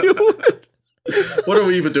 What are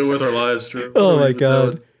we even doing with our lives, Drew? Oh my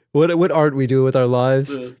God. What aren't we doing with our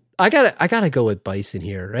lives? Yeah. I gotta go with Bison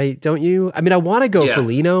here, right? Don't you? I mean, I want to go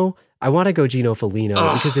Felino. I want to go Gino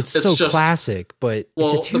Felino because it's so classic, but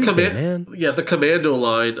it's a Tuesday, man. Yeah, the Commando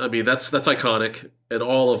line, I mean, that's iconic in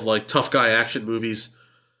all of like tough guy action movies.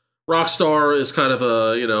 Rockstar is kind of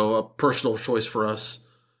a personal choice for us.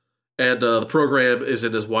 And the program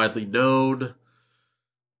isn't as widely known.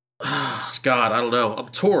 God, I don't know. I'm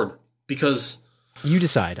torn because... You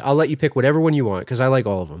decide. I'll let you pick whatever one you want because I like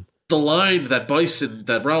all of them. The line that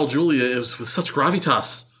Raul Julia is with such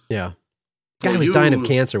gravitas. Yeah. Guy was dying of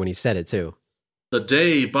cancer when he said it, too. The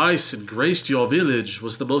day Bison graced your village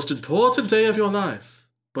was the most important day of your life.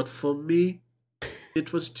 But for me,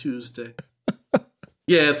 it was Tuesday.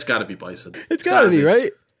 Yeah, it's got to be Bison. It's got to be,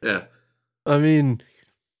 right? Yeah. I mean,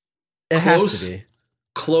 it has to be.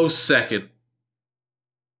 Close second,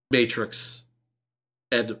 Matrix.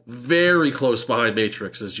 And very close behind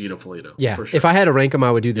Matrix is Gino Felino. Yeah, for sure. If I had to rank them,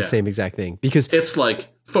 I would do the same exact thing. Because it's like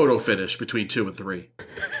photo finish between 2 and 3.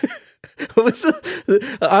 What was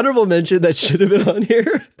the honorable mention that should have been on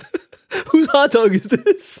here? Whose hot dog is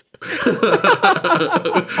this?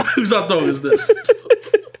 Whose hot dog is this?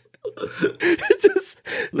 It's just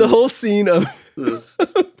the whole scene of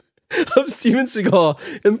Steven Seagal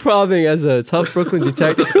improving as a tough Brooklyn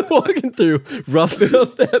detective walking through, roughing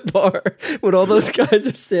up that bar when all those guys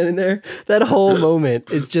are standing there. That whole moment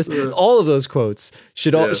is just all of those quotes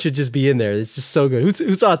should just be in there. It's just so good.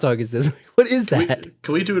 Whose hot dog is this? What is that?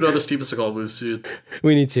 Can we do another Steven Seagal movie soon?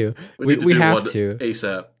 We need to. We have to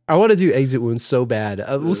ASAP. I want to do Exit Wounds so bad.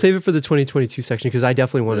 We'll save it for the 2022 section because I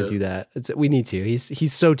definitely want to do that. We need to.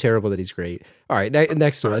 He's so terrible that he's great. All right,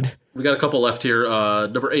 next one. We got a couple left here.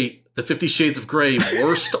 Number 8, the 50 Shades of Grey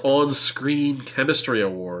Worst On-Screen Chemistry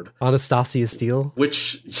Award. Anastasia Steele.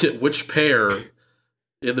 Which pair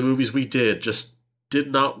in the movies we just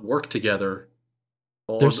did not work together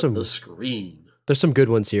on the screen. There's some good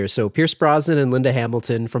ones here. So Pierce Brosnan and Linda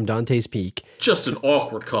Hamilton from Dante's Peak. Just an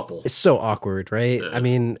awkward couple. It's so awkward, right? Yeah. I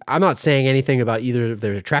mean, I'm not saying anything about either of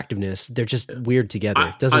their attractiveness. They're just weird together.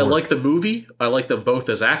 It doesn't work. Like the movie. I like them both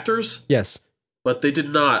as actors. Yes. But they did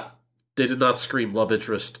not scream love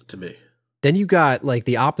interest to me. Then you got like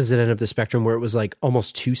the opposite end of the spectrum where it was like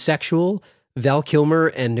almost too sexual. Val Kilmer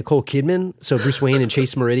and Nicole Kidman. So Bruce Wayne and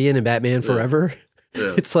Chase Meridian and Batman Forever.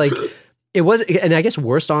 Yeah. It's like... It was, and I guess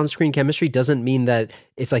worst on-screen chemistry doesn't mean that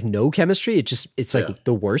it's like no chemistry. It's like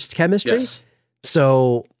the worst chemistry. Yes.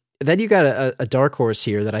 So then you got a dark horse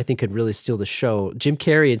here that I think could really steal the show. Jim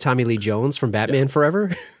Carrey and Tommy Lee Jones from Batman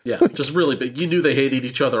Forever. Yeah, just really big. You knew they hated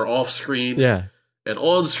each other off screen. Yeah, and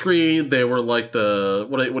on screen they were like the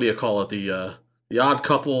what do you call it, the odd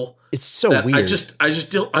couple. It's so weird. I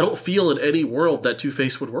don't feel in any world that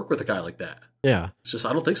Two-Face would work with a guy like that. Yeah, it's just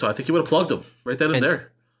I don't think so. I think he would have plugged him right then and there.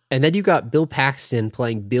 And then you got Bill Paxton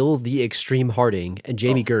playing Bill the Extreme Harding and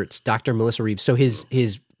Jamie Gertz, Dr. Melissa Reeves. So his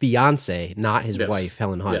fiance, not his wife,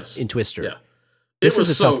 Helen Hunt, in Twister. Yeah. This is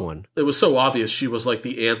a tough one. It was so obvious she was like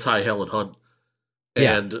the anti-Helen Hunt.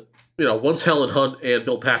 And, once Helen Hunt and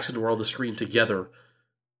Bill Paxton were on the screen together,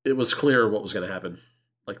 it was clear what was going to happen.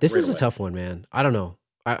 Like this is a tough one, man. I don't know.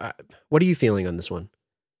 What are you feeling on this one?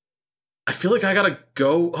 I feel like I got to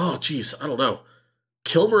go. Oh, geez. I don't know.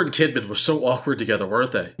 Kilmer and Kidman were so awkward together,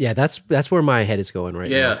 weren't they? Yeah, that's where my head is going right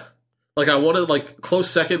now. Yeah. Like I wanted close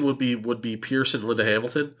second would be Pierce and Linda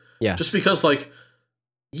Hamilton. Yeah. Just because that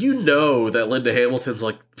Linda Hamilton's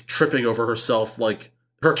like tripping over herself, like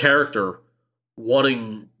her character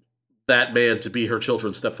wanting that man to be her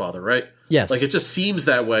children's stepfather, right? Yes. Like it just seems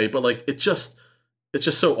that way, but like it's just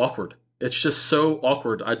so awkward. It's just so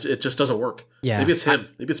awkward. It just doesn't work. Yeah. Maybe it's him.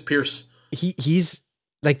 Maybe it's Pierce. He's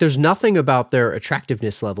like, there's nothing about their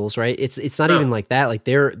attractiveness levels, right? It's not even like that. Like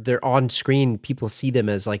they're on screen. People see them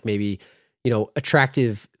as like maybe,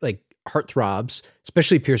 attractive, like heartthrobs,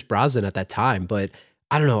 especially Pierce Brosnan at that time. But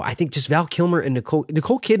I don't know. I think just Val Kilmer and Nicole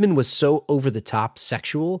Kidman was so over the top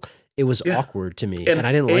sexual. It was awkward to me, and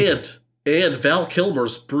I didn't like it. And Val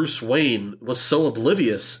Kilmer's Bruce Wayne was so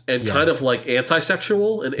oblivious and kind of like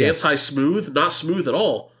anti-sexual and anti-smooth, not smooth at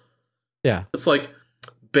all. Yeah. It's like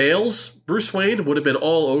Bale's Bruce Wayne would have been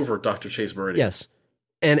all over Dr. Chase Meridian. Yes.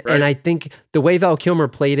 And I think the way Val Kilmer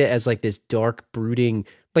played it as like this dark, brooding,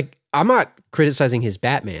 like I'm not criticizing his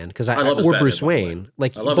Batman because I love his Batman, Bruce Wayne.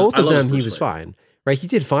 Like both of them, he was fine. Right? He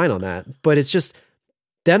did fine on that. But it's just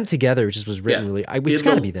them together just was written really. It's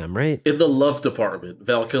got to be them, right? In the love department,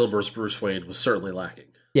 Val Kilmer's Bruce Wayne was certainly lacking.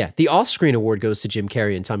 Yeah, the off-screen award goes to Jim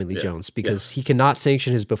Carrey and Tommy Lee Jones because he cannot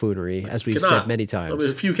sanction his buffoonery, as we've said many times. I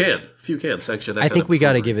mean, few can sanction that. I think we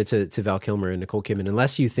got to give it to Val Kilmer and Nicole Kidman,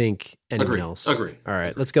 unless you think anyone else. Agree. All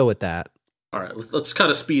right, let's go with that. All right, let's kind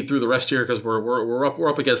of speed through the rest here because we're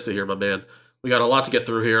up against it here, my man. We got a lot to get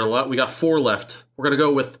through here. We got 4 left. We're gonna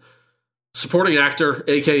go with supporting actor,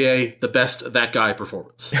 aka the best that guy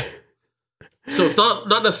performance. So it's not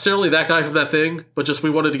necessarily that guy from That Thing, but just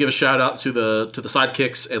we wanted to give a shout out to the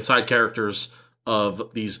sidekicks and side characters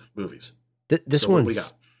of these movies. This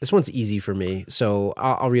one's easy for me, so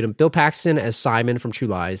I'll read them. Bill Paxton as Simon from True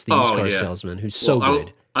Lies, the used car salesman, who's so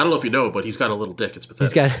good. I don't know if you know, but he's got a little dick. It's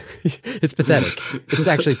pathetic. It's pathetic. It's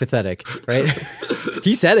actually pathetic, right?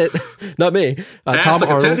 He said it, not me. Tom like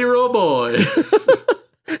Arnold. A 10-year-old boy.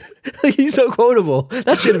 He's so quotable.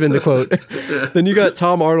 That should have been the quote. Then you got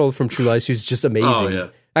Tom Arnold from True Lies, who's just amazing. Oh, yeah.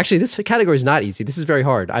 Actually, this category is not easy. This is very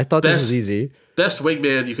hard. I thought this was easy. Best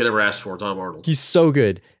wingman you could ever ask for, Tom Arnold. He's so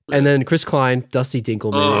good. And then Chris Klein, Dusty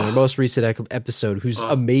Dinkleman, in our most recent episode, who's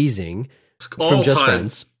amazing from Just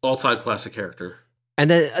Friends. All-time classic character. And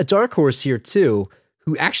then a dark horse here, too,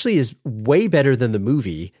 who actually is way better than the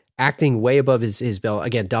movie, acting way above his belt.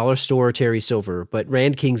 Again, Dollar Store, Terry Silver, but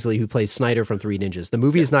Rand Kingsley, who plays Snyder from Three Ninjas. The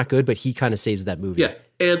movie is not good, but he kind of saves that movie. Yeah,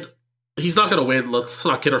 and he's not going to win. Let's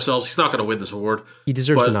not kid ourselves. He's not going to win this award. He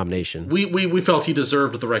deserves the nomination. We felt he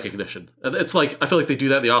deserved the recognition. And it's like, I feel like they do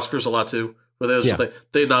that in the Oscars a lot, too, where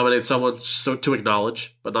they nominate someone to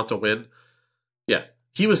acknowledge, but not to win. Yeah,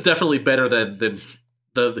 he was definitely better than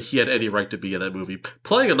he had any right to be in that movie.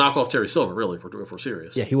 Playing a knockoff Terry Silver, really, if we're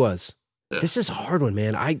serious. Yeah, he was. Yeah. This is a hard one,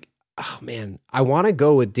 man. I want to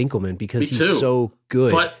go with Dinkelman because he's so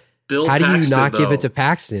good. But Bill How Paxton, do you not give it to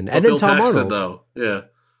Paxton? And then Tom Arnold. Though. Yeah.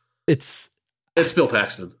 It's Bill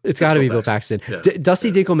Paxton. It's got to be Bill Paxton. Yeah.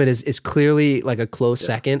 Dusty Dinkelman is clearly like a close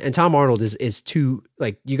second, and Tom Arnold is two.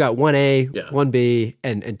 Like you got 1A, 1B,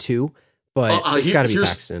 and 2, but it's got to be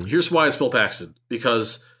Paxton. Here's why it's Bill Paxton,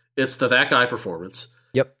 because it's that guy performance.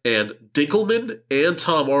 Yep. And Dinkelman and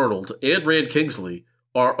Tom Arnold and Rand Kingsley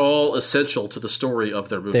are all essential to the story of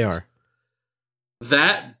their movies. They are.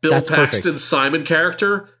 That Bill Paxton perfect. Simon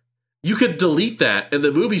character, you could delete that and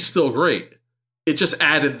the movie's still great. It just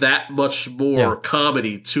added that much more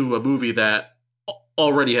comedy to a movie that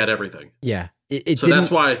already had everything. Yeah. So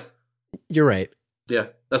that's why. You're right. Yeah.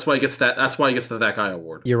 That's why he gets that. That's why he gets the That Guy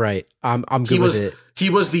award. You're right. I'm good with it. He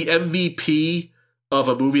was the MVP of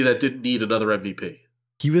a movie that didn't need another MVP.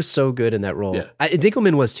 He was so good in that role. Yeah.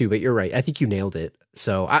 Dinkelman was too, but you're right. I think you nailed it.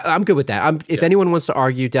 So I'm good with that. If anyone wants to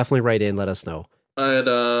argue, definitely write in. Let us know. And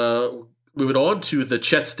moving on to the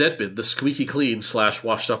Chet Stedman, the Squeaky Clean /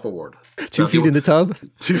 Washed Up Award. 2 feet in the tub.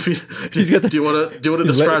 2 feet. Do you want to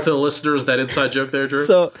describe to the listeners that inside joke there, Drew?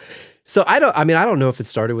 So I don't know if it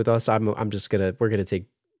started with us. We're gonna take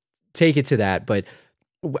it to that, but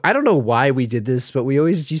I don't know why we did this, but we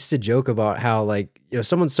always used to joke about how, like, you know,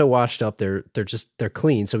 someone's so washed up, they're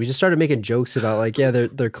clean. So we just started making jokes about, like, yeah,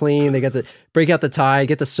 they're clean. They got break out the tie,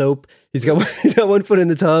 get the soap. He's got 1 foot in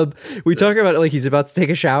the tub. We talk about it like he's about to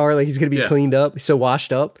take a shower, like he's gonna be cleaned up. He's so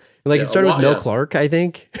washed up. Like it started with Mel Clark, I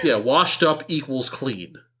think. Yeah, washed up equals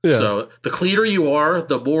clean. Yeah. So the cleaner you are,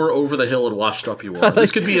 the more over the hill and washed up you are.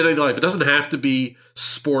 This could be in any life. It doesn't have to be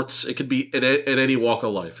sports. It could be in any walk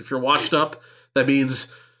of life. If you're washed up, that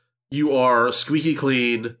means you are squeaky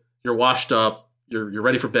clean. You're washed up. You're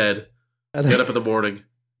ready for bed. You get up in the morning.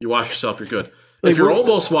 You wash yourself. You're good. If you're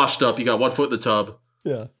almost washed up, you got 1 foot in the tub.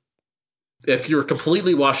 Yeah. If you're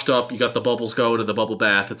completely washed up, you got the bubbles going in the bubble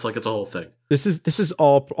bath. It's like it's a whole thing. This is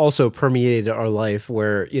all also permeated our life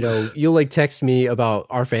where, you know, you'll like text me about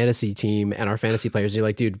our fantasy team and our fantasy players. And you're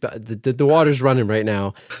like, dude, the water's running right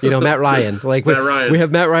now. You know, Matt Ryan. Like we have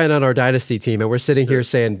Matt Ryan on our dynasty team, and we're sitting here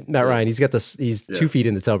saying Matt Ryan. He's 2 feet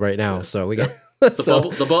in the tub right now. So we got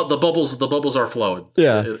the bubbles are flowing.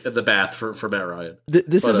 Yeah. In the bath for Matt Ryan.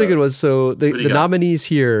 This is a good one. So the nominees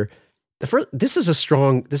here. This is a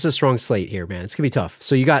strong slate here, man. It's gonna be tough.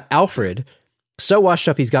 So you got Alfred, so washed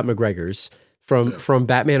up he's got McGregor's from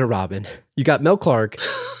Batman and Robin. You got Mel Clark,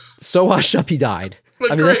 so washed up he died.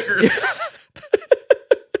 McGregor's.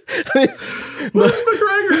 What's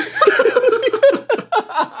McGregor's?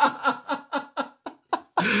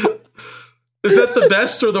 Is that the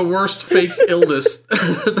best or the worst fake illness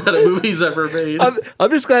that a movie's ever made?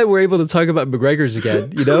 I'm just glad we're able to talk about McGregor's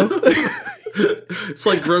again. You know. It's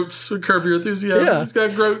like Groats from Curb Your Enthusiasm. Yeah. He's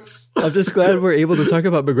got Groats. I'm just glad we're able to talk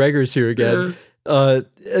about McGregor's here again. Yeah.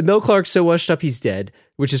 Mel Clark, so washed up he's dead,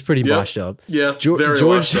 which is pretty washed up. Yeah, very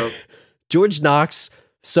washed up. George Knox,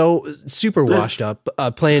 so super washed up,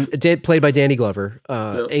 played by Danny Glover.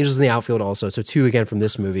 Angels in the Outfield also, so 2 again from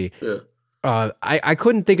this movie. Yeah. I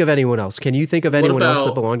couldn't think of anyone else. Can you think of anyone else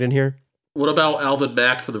that belonged in here? What about Alvin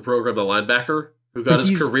Mack for the program, the linebacker, who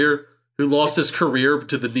lost his career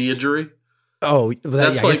to the knee injury? Oh, I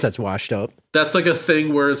guess that's washed up. That's like a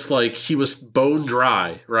thing where it's like he was bone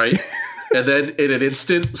dry, right? And then in an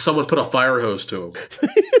instant, someone put a fire hose to him.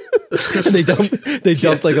 And they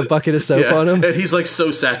dumped like a bucket of soap on him. And he's like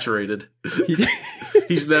so saturated.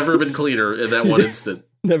 He's never been cleaner in that one instant.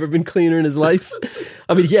 Never been cleaner in his life.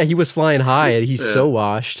 I mean, yeah, he was flying high and he's so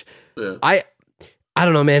washed. Yeah. I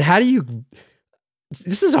don't know, man. How do you...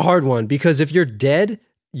 This is a hard one because if you're dead,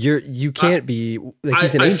 you can't be... Like,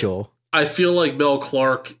 he's an angel. I feel like Mel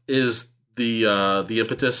Clark is the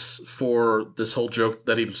impetus for this whole joke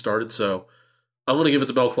that even started. So I'm going to give it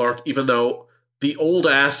to Mel Clark, even though the old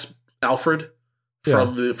ass Alfred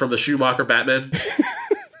from the Schumacher Batman.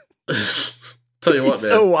 Tell you what, he's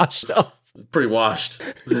man, so washed up, pretty washed.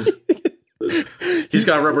 He's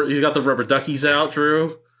got the rubber duckies out,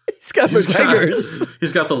 Drew. He's got McGregor's.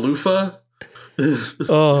 He's got the loofah.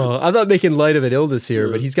 Oh, I'm not making light of an illness here,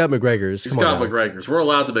 but he's got McGregor's. He's got McGregor's. We're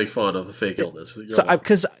allowed to make fun of a fake illness. So,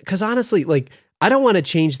 because honestly, like, I don't want to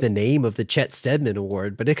change the name of the Chet Stedman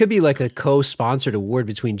Award, but it could be like a co-sponsored award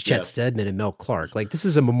between Chet Stedman and Mel Clark. Like, this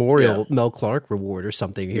is a memorial Mel Clark reward or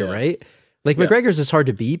something here, right? Like, McGregor's is hard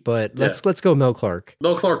to beat, but let's go Mel Clark.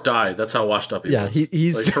 Mel Clark died. That's how washed up he was.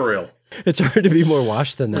 He's like, for real. It's hard to be more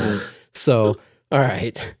washed than that. So, all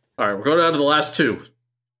right, we're going down to the last 2.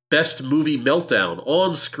 Best movie meltdown,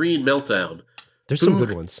 on-screen meltdown. There's some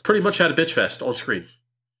good ones. Pretty much had a bitch fest on screen.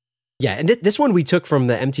 Yeah, and this one we took from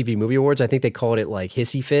the MTV Movie Awards. I think they called it like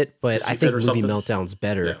Hissy Fit, but I think Movie Meltdown's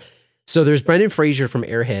better. So there's Brendan Fraser from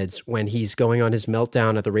Airheads when he's going on his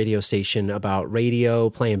meltdown at the radio station about radio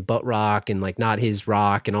playing butt rock and like not his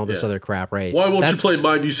rock and all this other crap, right? Why won't you play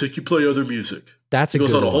my music? You play other music. That's he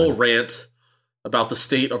goes on a one. whole rant about the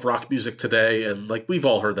state of rock music today, and like we've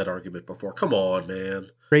all heard that argument before. Come on, man.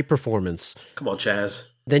 Great performance. Come on, Chaz.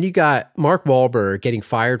 Then you got Mark Wahlberg getting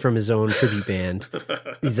fired from his own tribute band.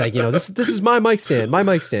 He's like, this is my mic stand,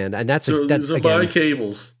 and that's these are again, my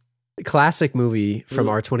cables. Classic movie from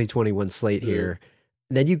our 2021 slate here.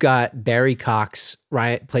 Then you got Barry Cox,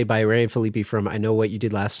 played by Ryan Phillippe from I Know What You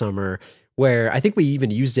Did Last Summer, where I think we even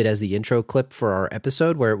used it as the intro clip for our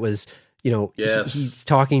episode, where it was, he's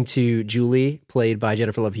talking to Julie, played by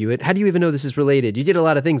Jennifer Love Hewitt. How do you even know this is related? You did a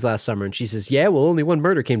lot of things last summer. And she says, yeah, well, only one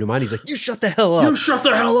murder came to mind. He's like, you shut the hell up. You shut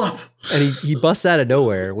the hell up. And he busts out of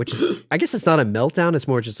nowhere, which is, I guess it's not a meltdown. It's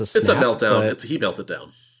more just a snap. It's a meltdown. He melted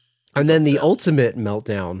down. And then the ultimate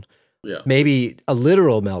meltdown, maybe a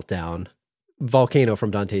literal meltdown, Volcano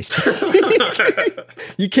from Dante's Peak.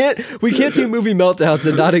 We can't do movie meltdowns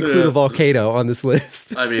and not include a volcano on this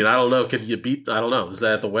list. I mean, I don't know. Can you beat? I don't know. Is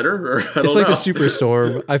that the winner? Or it's like the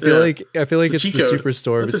Superstorm. I feel like it's the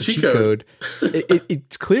Superstorm. It's a cheat code.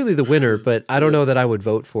 It's clearly the winner, but I don't know that I would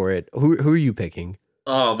vote for it. Who are you picking?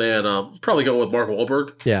 Oh man, probably going with Mark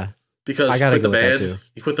Wahlberg. Yeah, because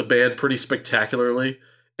he quit the band pretty spectacularly,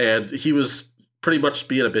 and he was pretty much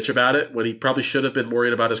being a bitch about it when he probably should have been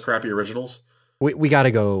worried about his crappy originals. We gotta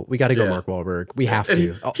go. We gotta go, Mark Wahlberg. We have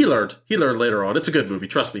to. He learned. He learned later on. It's a good movie.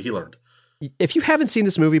 Trust me, he learned. If you haven't seen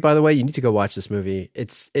this movie, by the way, you need to go watch this movie.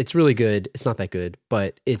 It's really good. It's not that good,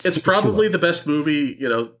 but it's probably the best movie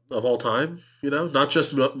of all time. Not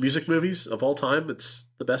just music movies of all time. It's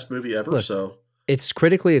the best movie ever. So it's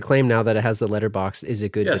critically acclaimed now that it has the Letterboxd. Is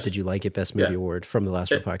it good? Yes. But did you like it? Best movie award from the Last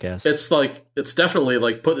Word podcast. It's definitely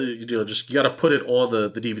like you got to put it on the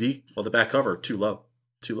DVD on the back cover. Too low.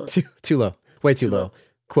 Too low. Way too low.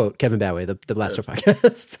 Quote Kevin Bowey, the Blaster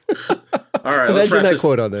podcast. All right, let's wrap that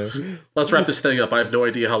quote on there. Let's wrap this thing up. I have no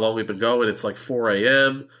idea how long we've been going. It's like 4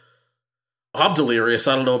 a.m. I'm delirious.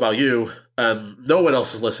 I don't know about you. No one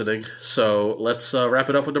else is listening. So let's wrap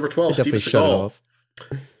it up with number 12, Steven Seagal.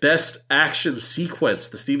 Best Action Sequence,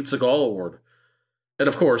 the Steven Seagal Award. And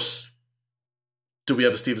of course, do we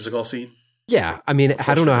have a Steven Seagal scene? Yeah, I mean,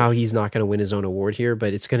 I don't know how he's not going to win his own award here,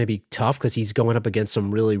 but it's going to be tough because he's going up against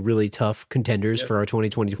some really, really tough contenders for our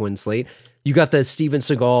 2021 slate. You got the Steven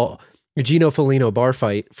Seagal, Gino Foligno bar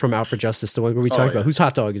fight from Out for Justice, the one where we talked about whose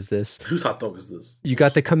hot dog is this? Whose hot dog is this? You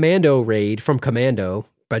got the Commando raid from Commando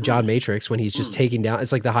by John Matrix when he's just taking down,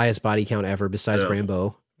 it's like the highest body count ever besides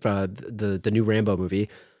Rambo, the new Rambo movie.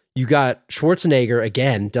 You got Schwarzenegger,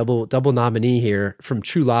 again, double nominee here from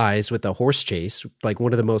True Lies with the horse chase, like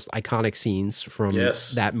one of the most iconic scenes from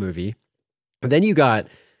that movie. And then you got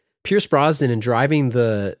Pierce Brosnan and driving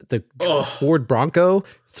the Ford Bronco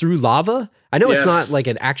through lava. I know it's not like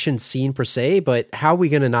an action scene per se, but how are we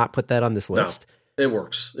going to not put that on this list? No, it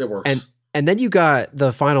works. It works. And then you got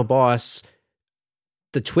the final boss,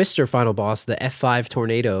 the Twister final boss, the F5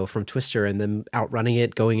 tornado from Twister, and then outrunning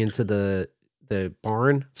it, going into the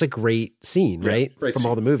barn. It's a great scene, right? Great from scene.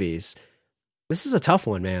 All the movies. This is a tough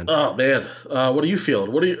one, man. Oh man, what are you feeling?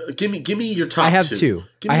 Give me your top two. I have two.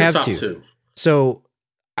 Give me your top two. So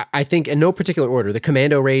I think in no particular order, the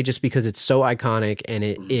Commando raid, just because it's so iconic and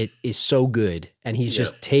it is so good, and he's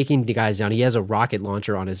just taking the guys down. He has a rocket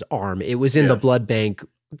launcher on his arm. It was in the Blood Bank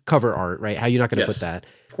cover art, right? How are you not going to put that?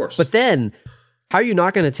 Of course. But then, how are you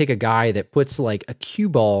not going to take a guy that puts like a cue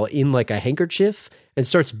ball in like a handkerchief and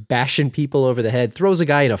starts bashing people over the head, throws a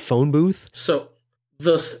guy in a phone booth? So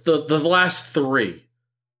the last three,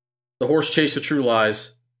 the horse chase with True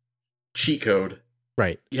Lies, cheat code.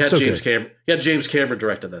 Right. You had James Cameron. You had James Cameron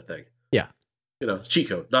directing that thing. Yeah. It's cheat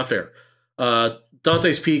code. Not fair.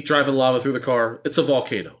 Dante's Peak, driving lava through the car. It's a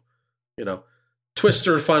volcano.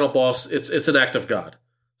 Twister, final boss. It's an act of God.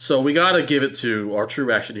 So we got to give it to our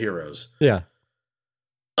true action heroes. Yeah.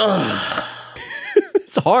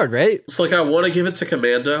 It's hard, right? It's like I want to give it to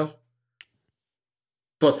Commando,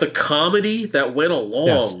 but the comedy that went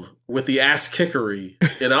along with the ass kickery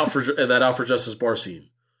in that Out for Justice bar scene.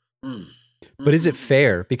 But is it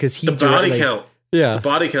fair? Because the body count, the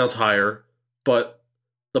body count's higher, but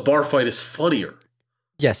the bar fight is funnier.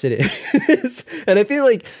 Yes, it is. And I feel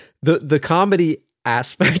like the comedy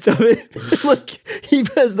aspect of it, like he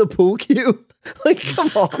has the pool cue. Like, come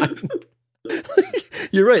on.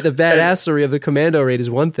 You're right. The badassery of the Commando raid is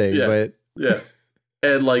one thing, but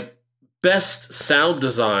and like best sound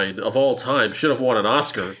design of all time should have won an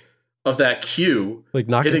Oscar of that cue, like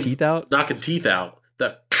knocking teeth out.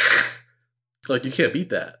 That like you can't beat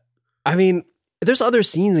that. I mean, there's other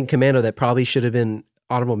scenes in Commando that probably should have been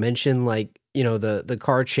honorable mention, like, you know, the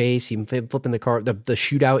car chase, him flipping the car, the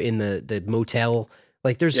shootout in the motel.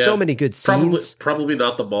 Like, there's so many good scenes. Probably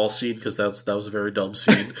not the mall scene, because that was a very dumb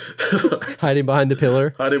scene. Hiding behind the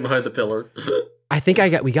pillar. Hiding behind the pillar. I think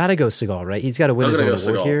we got to go Seagal, right? He's got to win his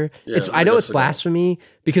own award here. Yeah, I know it's blasphemy,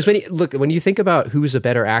 because when you think about who's a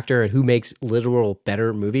better actor and who makes literal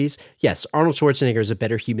better movies, yes, Arnold Schwarzenegger is a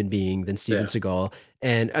better human being than Steven Seagal.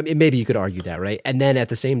 And I mean, maybe you could argue that, right? And then at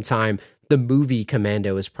the same time, the movie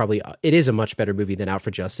Commando is a much better movie than Out for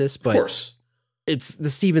Justice, but of course. It's the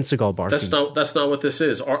Steven Seagal bar. That's not what this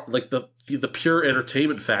is. Like the pure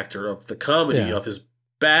entertainment factor of the comedy of his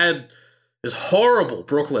horrible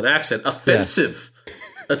Brooklyn accent, offensive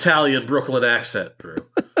Italian Brooklyn accent, Drew.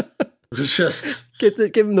 Just give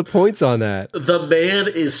him the points on that. The man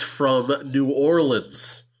is from New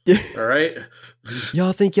Orleans. All right.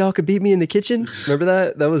 Y'all think y'all could beat me in the kitchen? Remember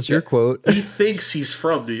that? That was your quote. He thinks he's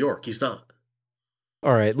from New York. He's not.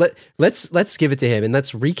 All right, let's give it to him, and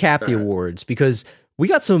let's recap the awards, because we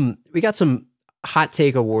got some hot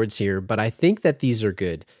take awards here, but I think that these are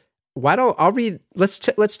good. I'll read. Let's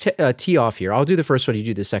tee off here. I'll do the first one. You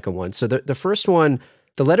do the second one. So the first one,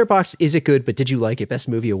 the Letterboxd, is it good? But did you like it? Best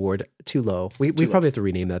movie award, too low. We probably have to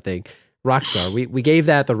rename that thing. Rockstar. We gave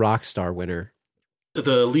that the Rockstar winner.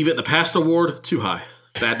 The Leave It in the Past award, too high.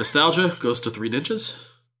 Bad Nostalgia goes to 3 Ninjas.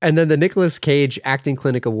 And then the Nicolas Cage Acting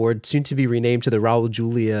Clinic Award, soon to be renamed to the Raul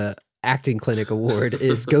Julia Acting Clinic Award,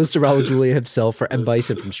 goes to Raul Julia himself for M.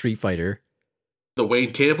 Bison from Street Fighter. The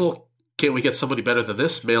Wayne Campbell, Can't We Get Somebody Better Than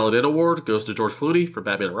This? Mail It In Award goes to George Clooney for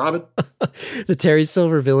Batman and Robin. The Terry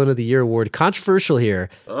Silver Villain of the Year Award, controversial here,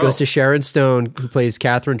 goes to Sharon Stone, who plays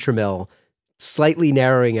Catherine Trammell, slightly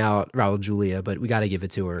narrowing out Raul Julia, but we got to give it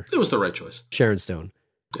to her. It was the right choice. Sharon Stone.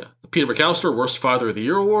 Yeah. The Peter McAllister Worst Father of the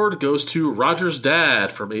Year Award goes to Roger's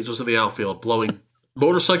dad from Angels in the Outfield, blowing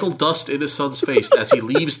motorcycle dust in his son's face as he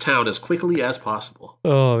leaves town as quickly as possible.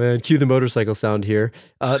 Oh, man. Cue the motorcycle sound here.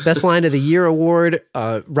 Best Line of the Year Award,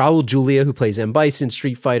 Raul Julia, who plays M. Bison,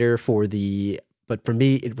 Street Fighter, but for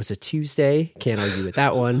me, it was a Tuesday. Can't argue with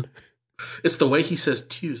that one. It's the way he says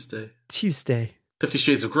Tuesday. 50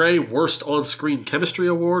 Shades of Grey Worst On-Screen Chemistry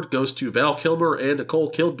Award goes to Val Kilmer and Nicole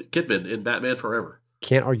Kidman in Batman Forever.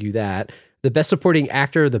 Can't argue that. The Best Supporting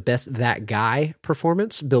Actor, the Best That Guy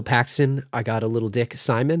performance, Bill Paxton, I Got a Little Dick,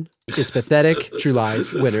 Simon. It's Pathetic, True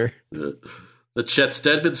Lies, winner. The Chet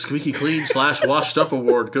Steadman Squeaky Clean / Washed Up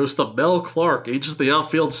Award goes to Mel Clark, Angels of the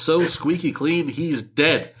Outfield, so squeaky clean, he's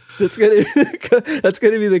dead. That's gonna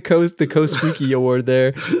be the Coast Squeaky Award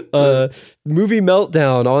there. Movie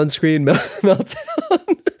Meltdown, on-screen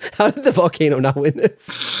meltdown. How did the Volcano not win this?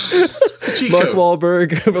 Mark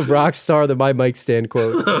Wahlberg of Rockstar, the My Mic Stand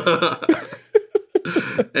quote.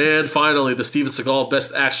 And finally, the Steven Seagal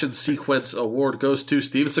Best Action Sequence Award goes to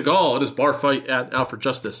Steven Seagal in his bar fight at Out for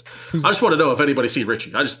Justice. I just want to know if anybody's seen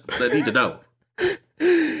Richie. I need to know.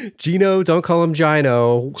 Gino, don't call him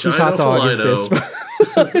Gino. Whose hot dog is this?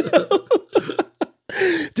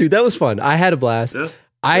 Dude, that was fun. I had a blast. Yeah.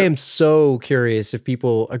 I am so curious if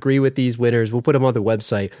people agree with these winners. We'll put them on the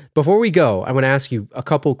website. Before we go, I want to ask you a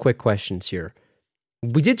couple quick questions here.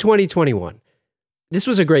 We did 2021. This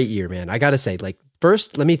was a great year, man. I got to say,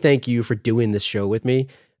 first, let me thank you for doing this show with me.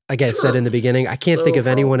 Like I said in the beginning, I can't think of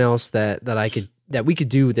anyone else that we could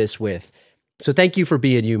do this with. So thank you for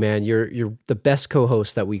being you, man. You're the best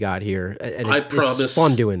co-host that we got here. And it's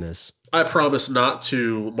fun doing this. I promise not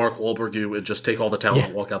to Mark Wahlberg you and just take all the talent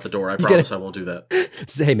and walk out the door. I promise I won't do that.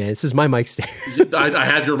 Hey, man, this is my mic stand. I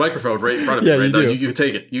have your microphone right in front of me right now. You can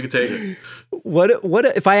take it. You can take it. What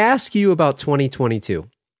if I ask you about 2022?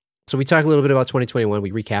 So we talked a little bit about 2021.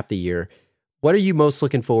 We recapped the year. What are you most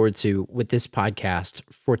looking forward to with this podcast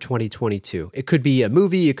for 2022? It could be a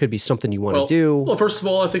movie. It could be something you want to do. Well, first of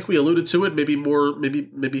all, I think we alluded to it.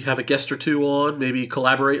 Maybe have a guest or two on. Maybe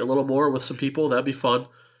collaborate a little more with some people. That'd be fun.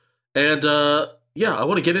 And I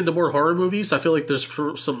want to get into more horror movies. I feel like there's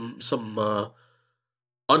some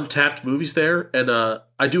untapped movies there. And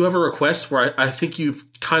I do have a request where I think you've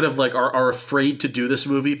kind of are afraid to do this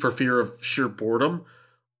movie for fear of sheer boredom.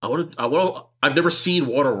 I've never seen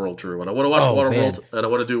Waterworld, Drew, and I want to watch Waterworld, and I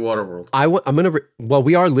want to do Waterworld.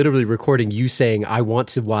 We are literally recording you saying I want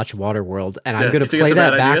to watch Waterworld, and I'm going to play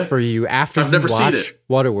that back for you after you watch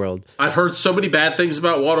Waterworld. I've heard so many bad things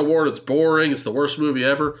about Waterworld. It's boring. It's the worst movie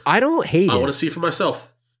ever. I don't hate it. I want to see it for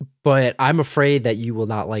myself. But I'm afraid that you will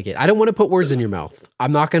not like it. I don't want to put words in your mouth.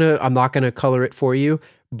 I'm not gonna color it for you,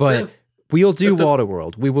 but we'll do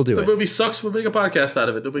Waterworld. We will do it. The movie sucks. We'll make a podcast out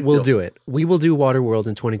of it. No big deal. We'll do it. We will do Waterworld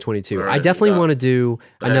in 2022. Right, I definitely want to do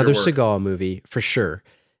another Seagal movie for sure.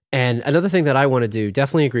 And another thing that I want to do,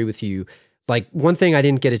 definitely agree with you. Like, one thing I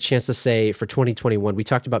didn't get a chance to say for 2021, we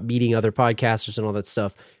talked about meeting other podcasters and all that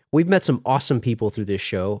stuff. We've met some awesome people through this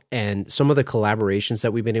show, and some of the collaborations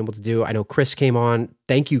that we've been able to do. I know Chris came on.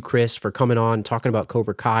 Thank you, Chris, for coming on, talking about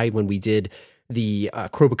Cobra Kai when we did the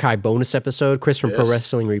Cobra Kai bonus episode. Chris from Pro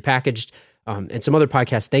Wrestling Repackaged, and some other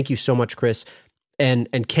podcasts. Thank you so much, Chris.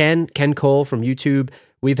 And Ken Cole from YouTube.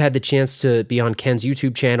 We've had the chance to be on Ken's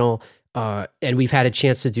YouTube channel. And we've had a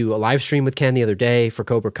chance to do a live stream with Ken the other day for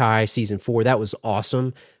Cobra Kai season 4. That was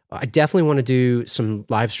awesome. I definitely want to do some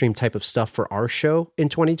live stream type of stuff for our show in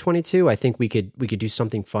 2022. I think we could do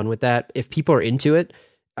something fun with that. If people are into it,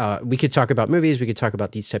 we could talk about movies. We could talk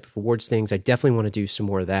about these type of awards things. I definitely want to do some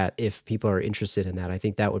more of that. If people are interested in that, I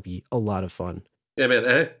think that would be a lot of fun. Yeah, man.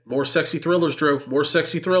 Hey, more sexy thrillers, Drew. More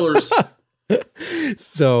sexy thrillers.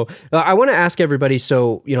 So I want to ask everybody.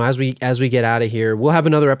 So, as we get out of here, we'll have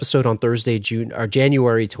another episode on Thursday,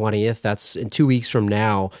 January 20th. That's in 2 weeks from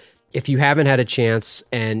now. If you haven't had a chance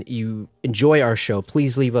and you enjoy our show,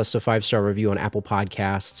 please leave us a 5-star review on Apple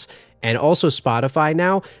Podcasts and also Spotify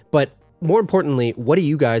now. But more importantly, what do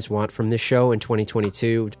you guys want from this show in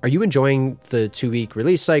 2022? Are you enjoying the 2-week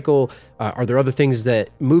release cycle? Are there other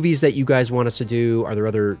movies that you guys want us to do? Are there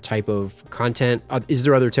other type of content? Is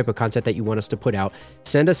there other type of content that you want us to put out?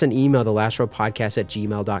 Send us an email,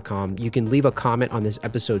 thelastrowpodcast@gmail.com. You can leave a comment on this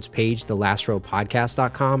episode's page,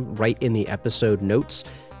 thelastrowpodcast.com, right in the episode notes.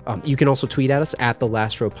 You can also tweet at us at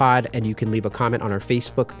 @TheLastRowPod, and you can leave a comment on our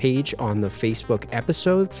Facebook page on the Facebook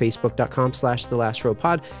episode,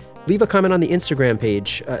 facebook.com/TheLastRowPod. Leave a comment on the Instagram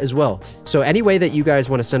page as well. So any way that you guys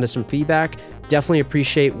want to send us some feedback, definitely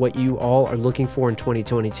appreciate what you all are looking for in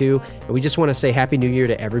 2022. And we just want to say Happy New Year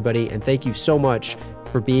to everybody, and thank you so much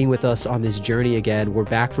for being with us on this journey again. We're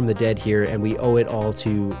back from the dead here, and we owe it all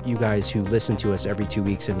to you guys who listen to us every 2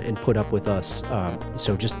 weeks and put up with us.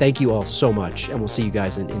 So just thank you all so much, and we'll see you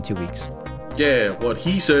guys in 2 weeks. Yeah, what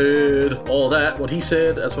he said, all that, what he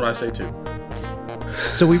said, that's what I say too.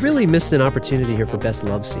 So we really missed an opportunity here for best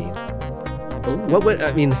love scene. Ooh. What would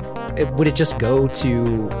it just go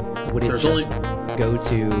to? Go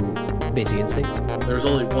to Basic Instinct? There's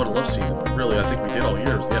only one love scene. Really, I think we did all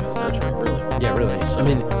years. The FSH, right? Really? Yeah, really. So,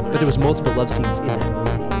 but there was multiple love scenes in that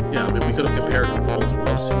movie. Yeah, we could have compared the multiple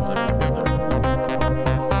love scenes.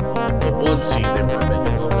 The one scene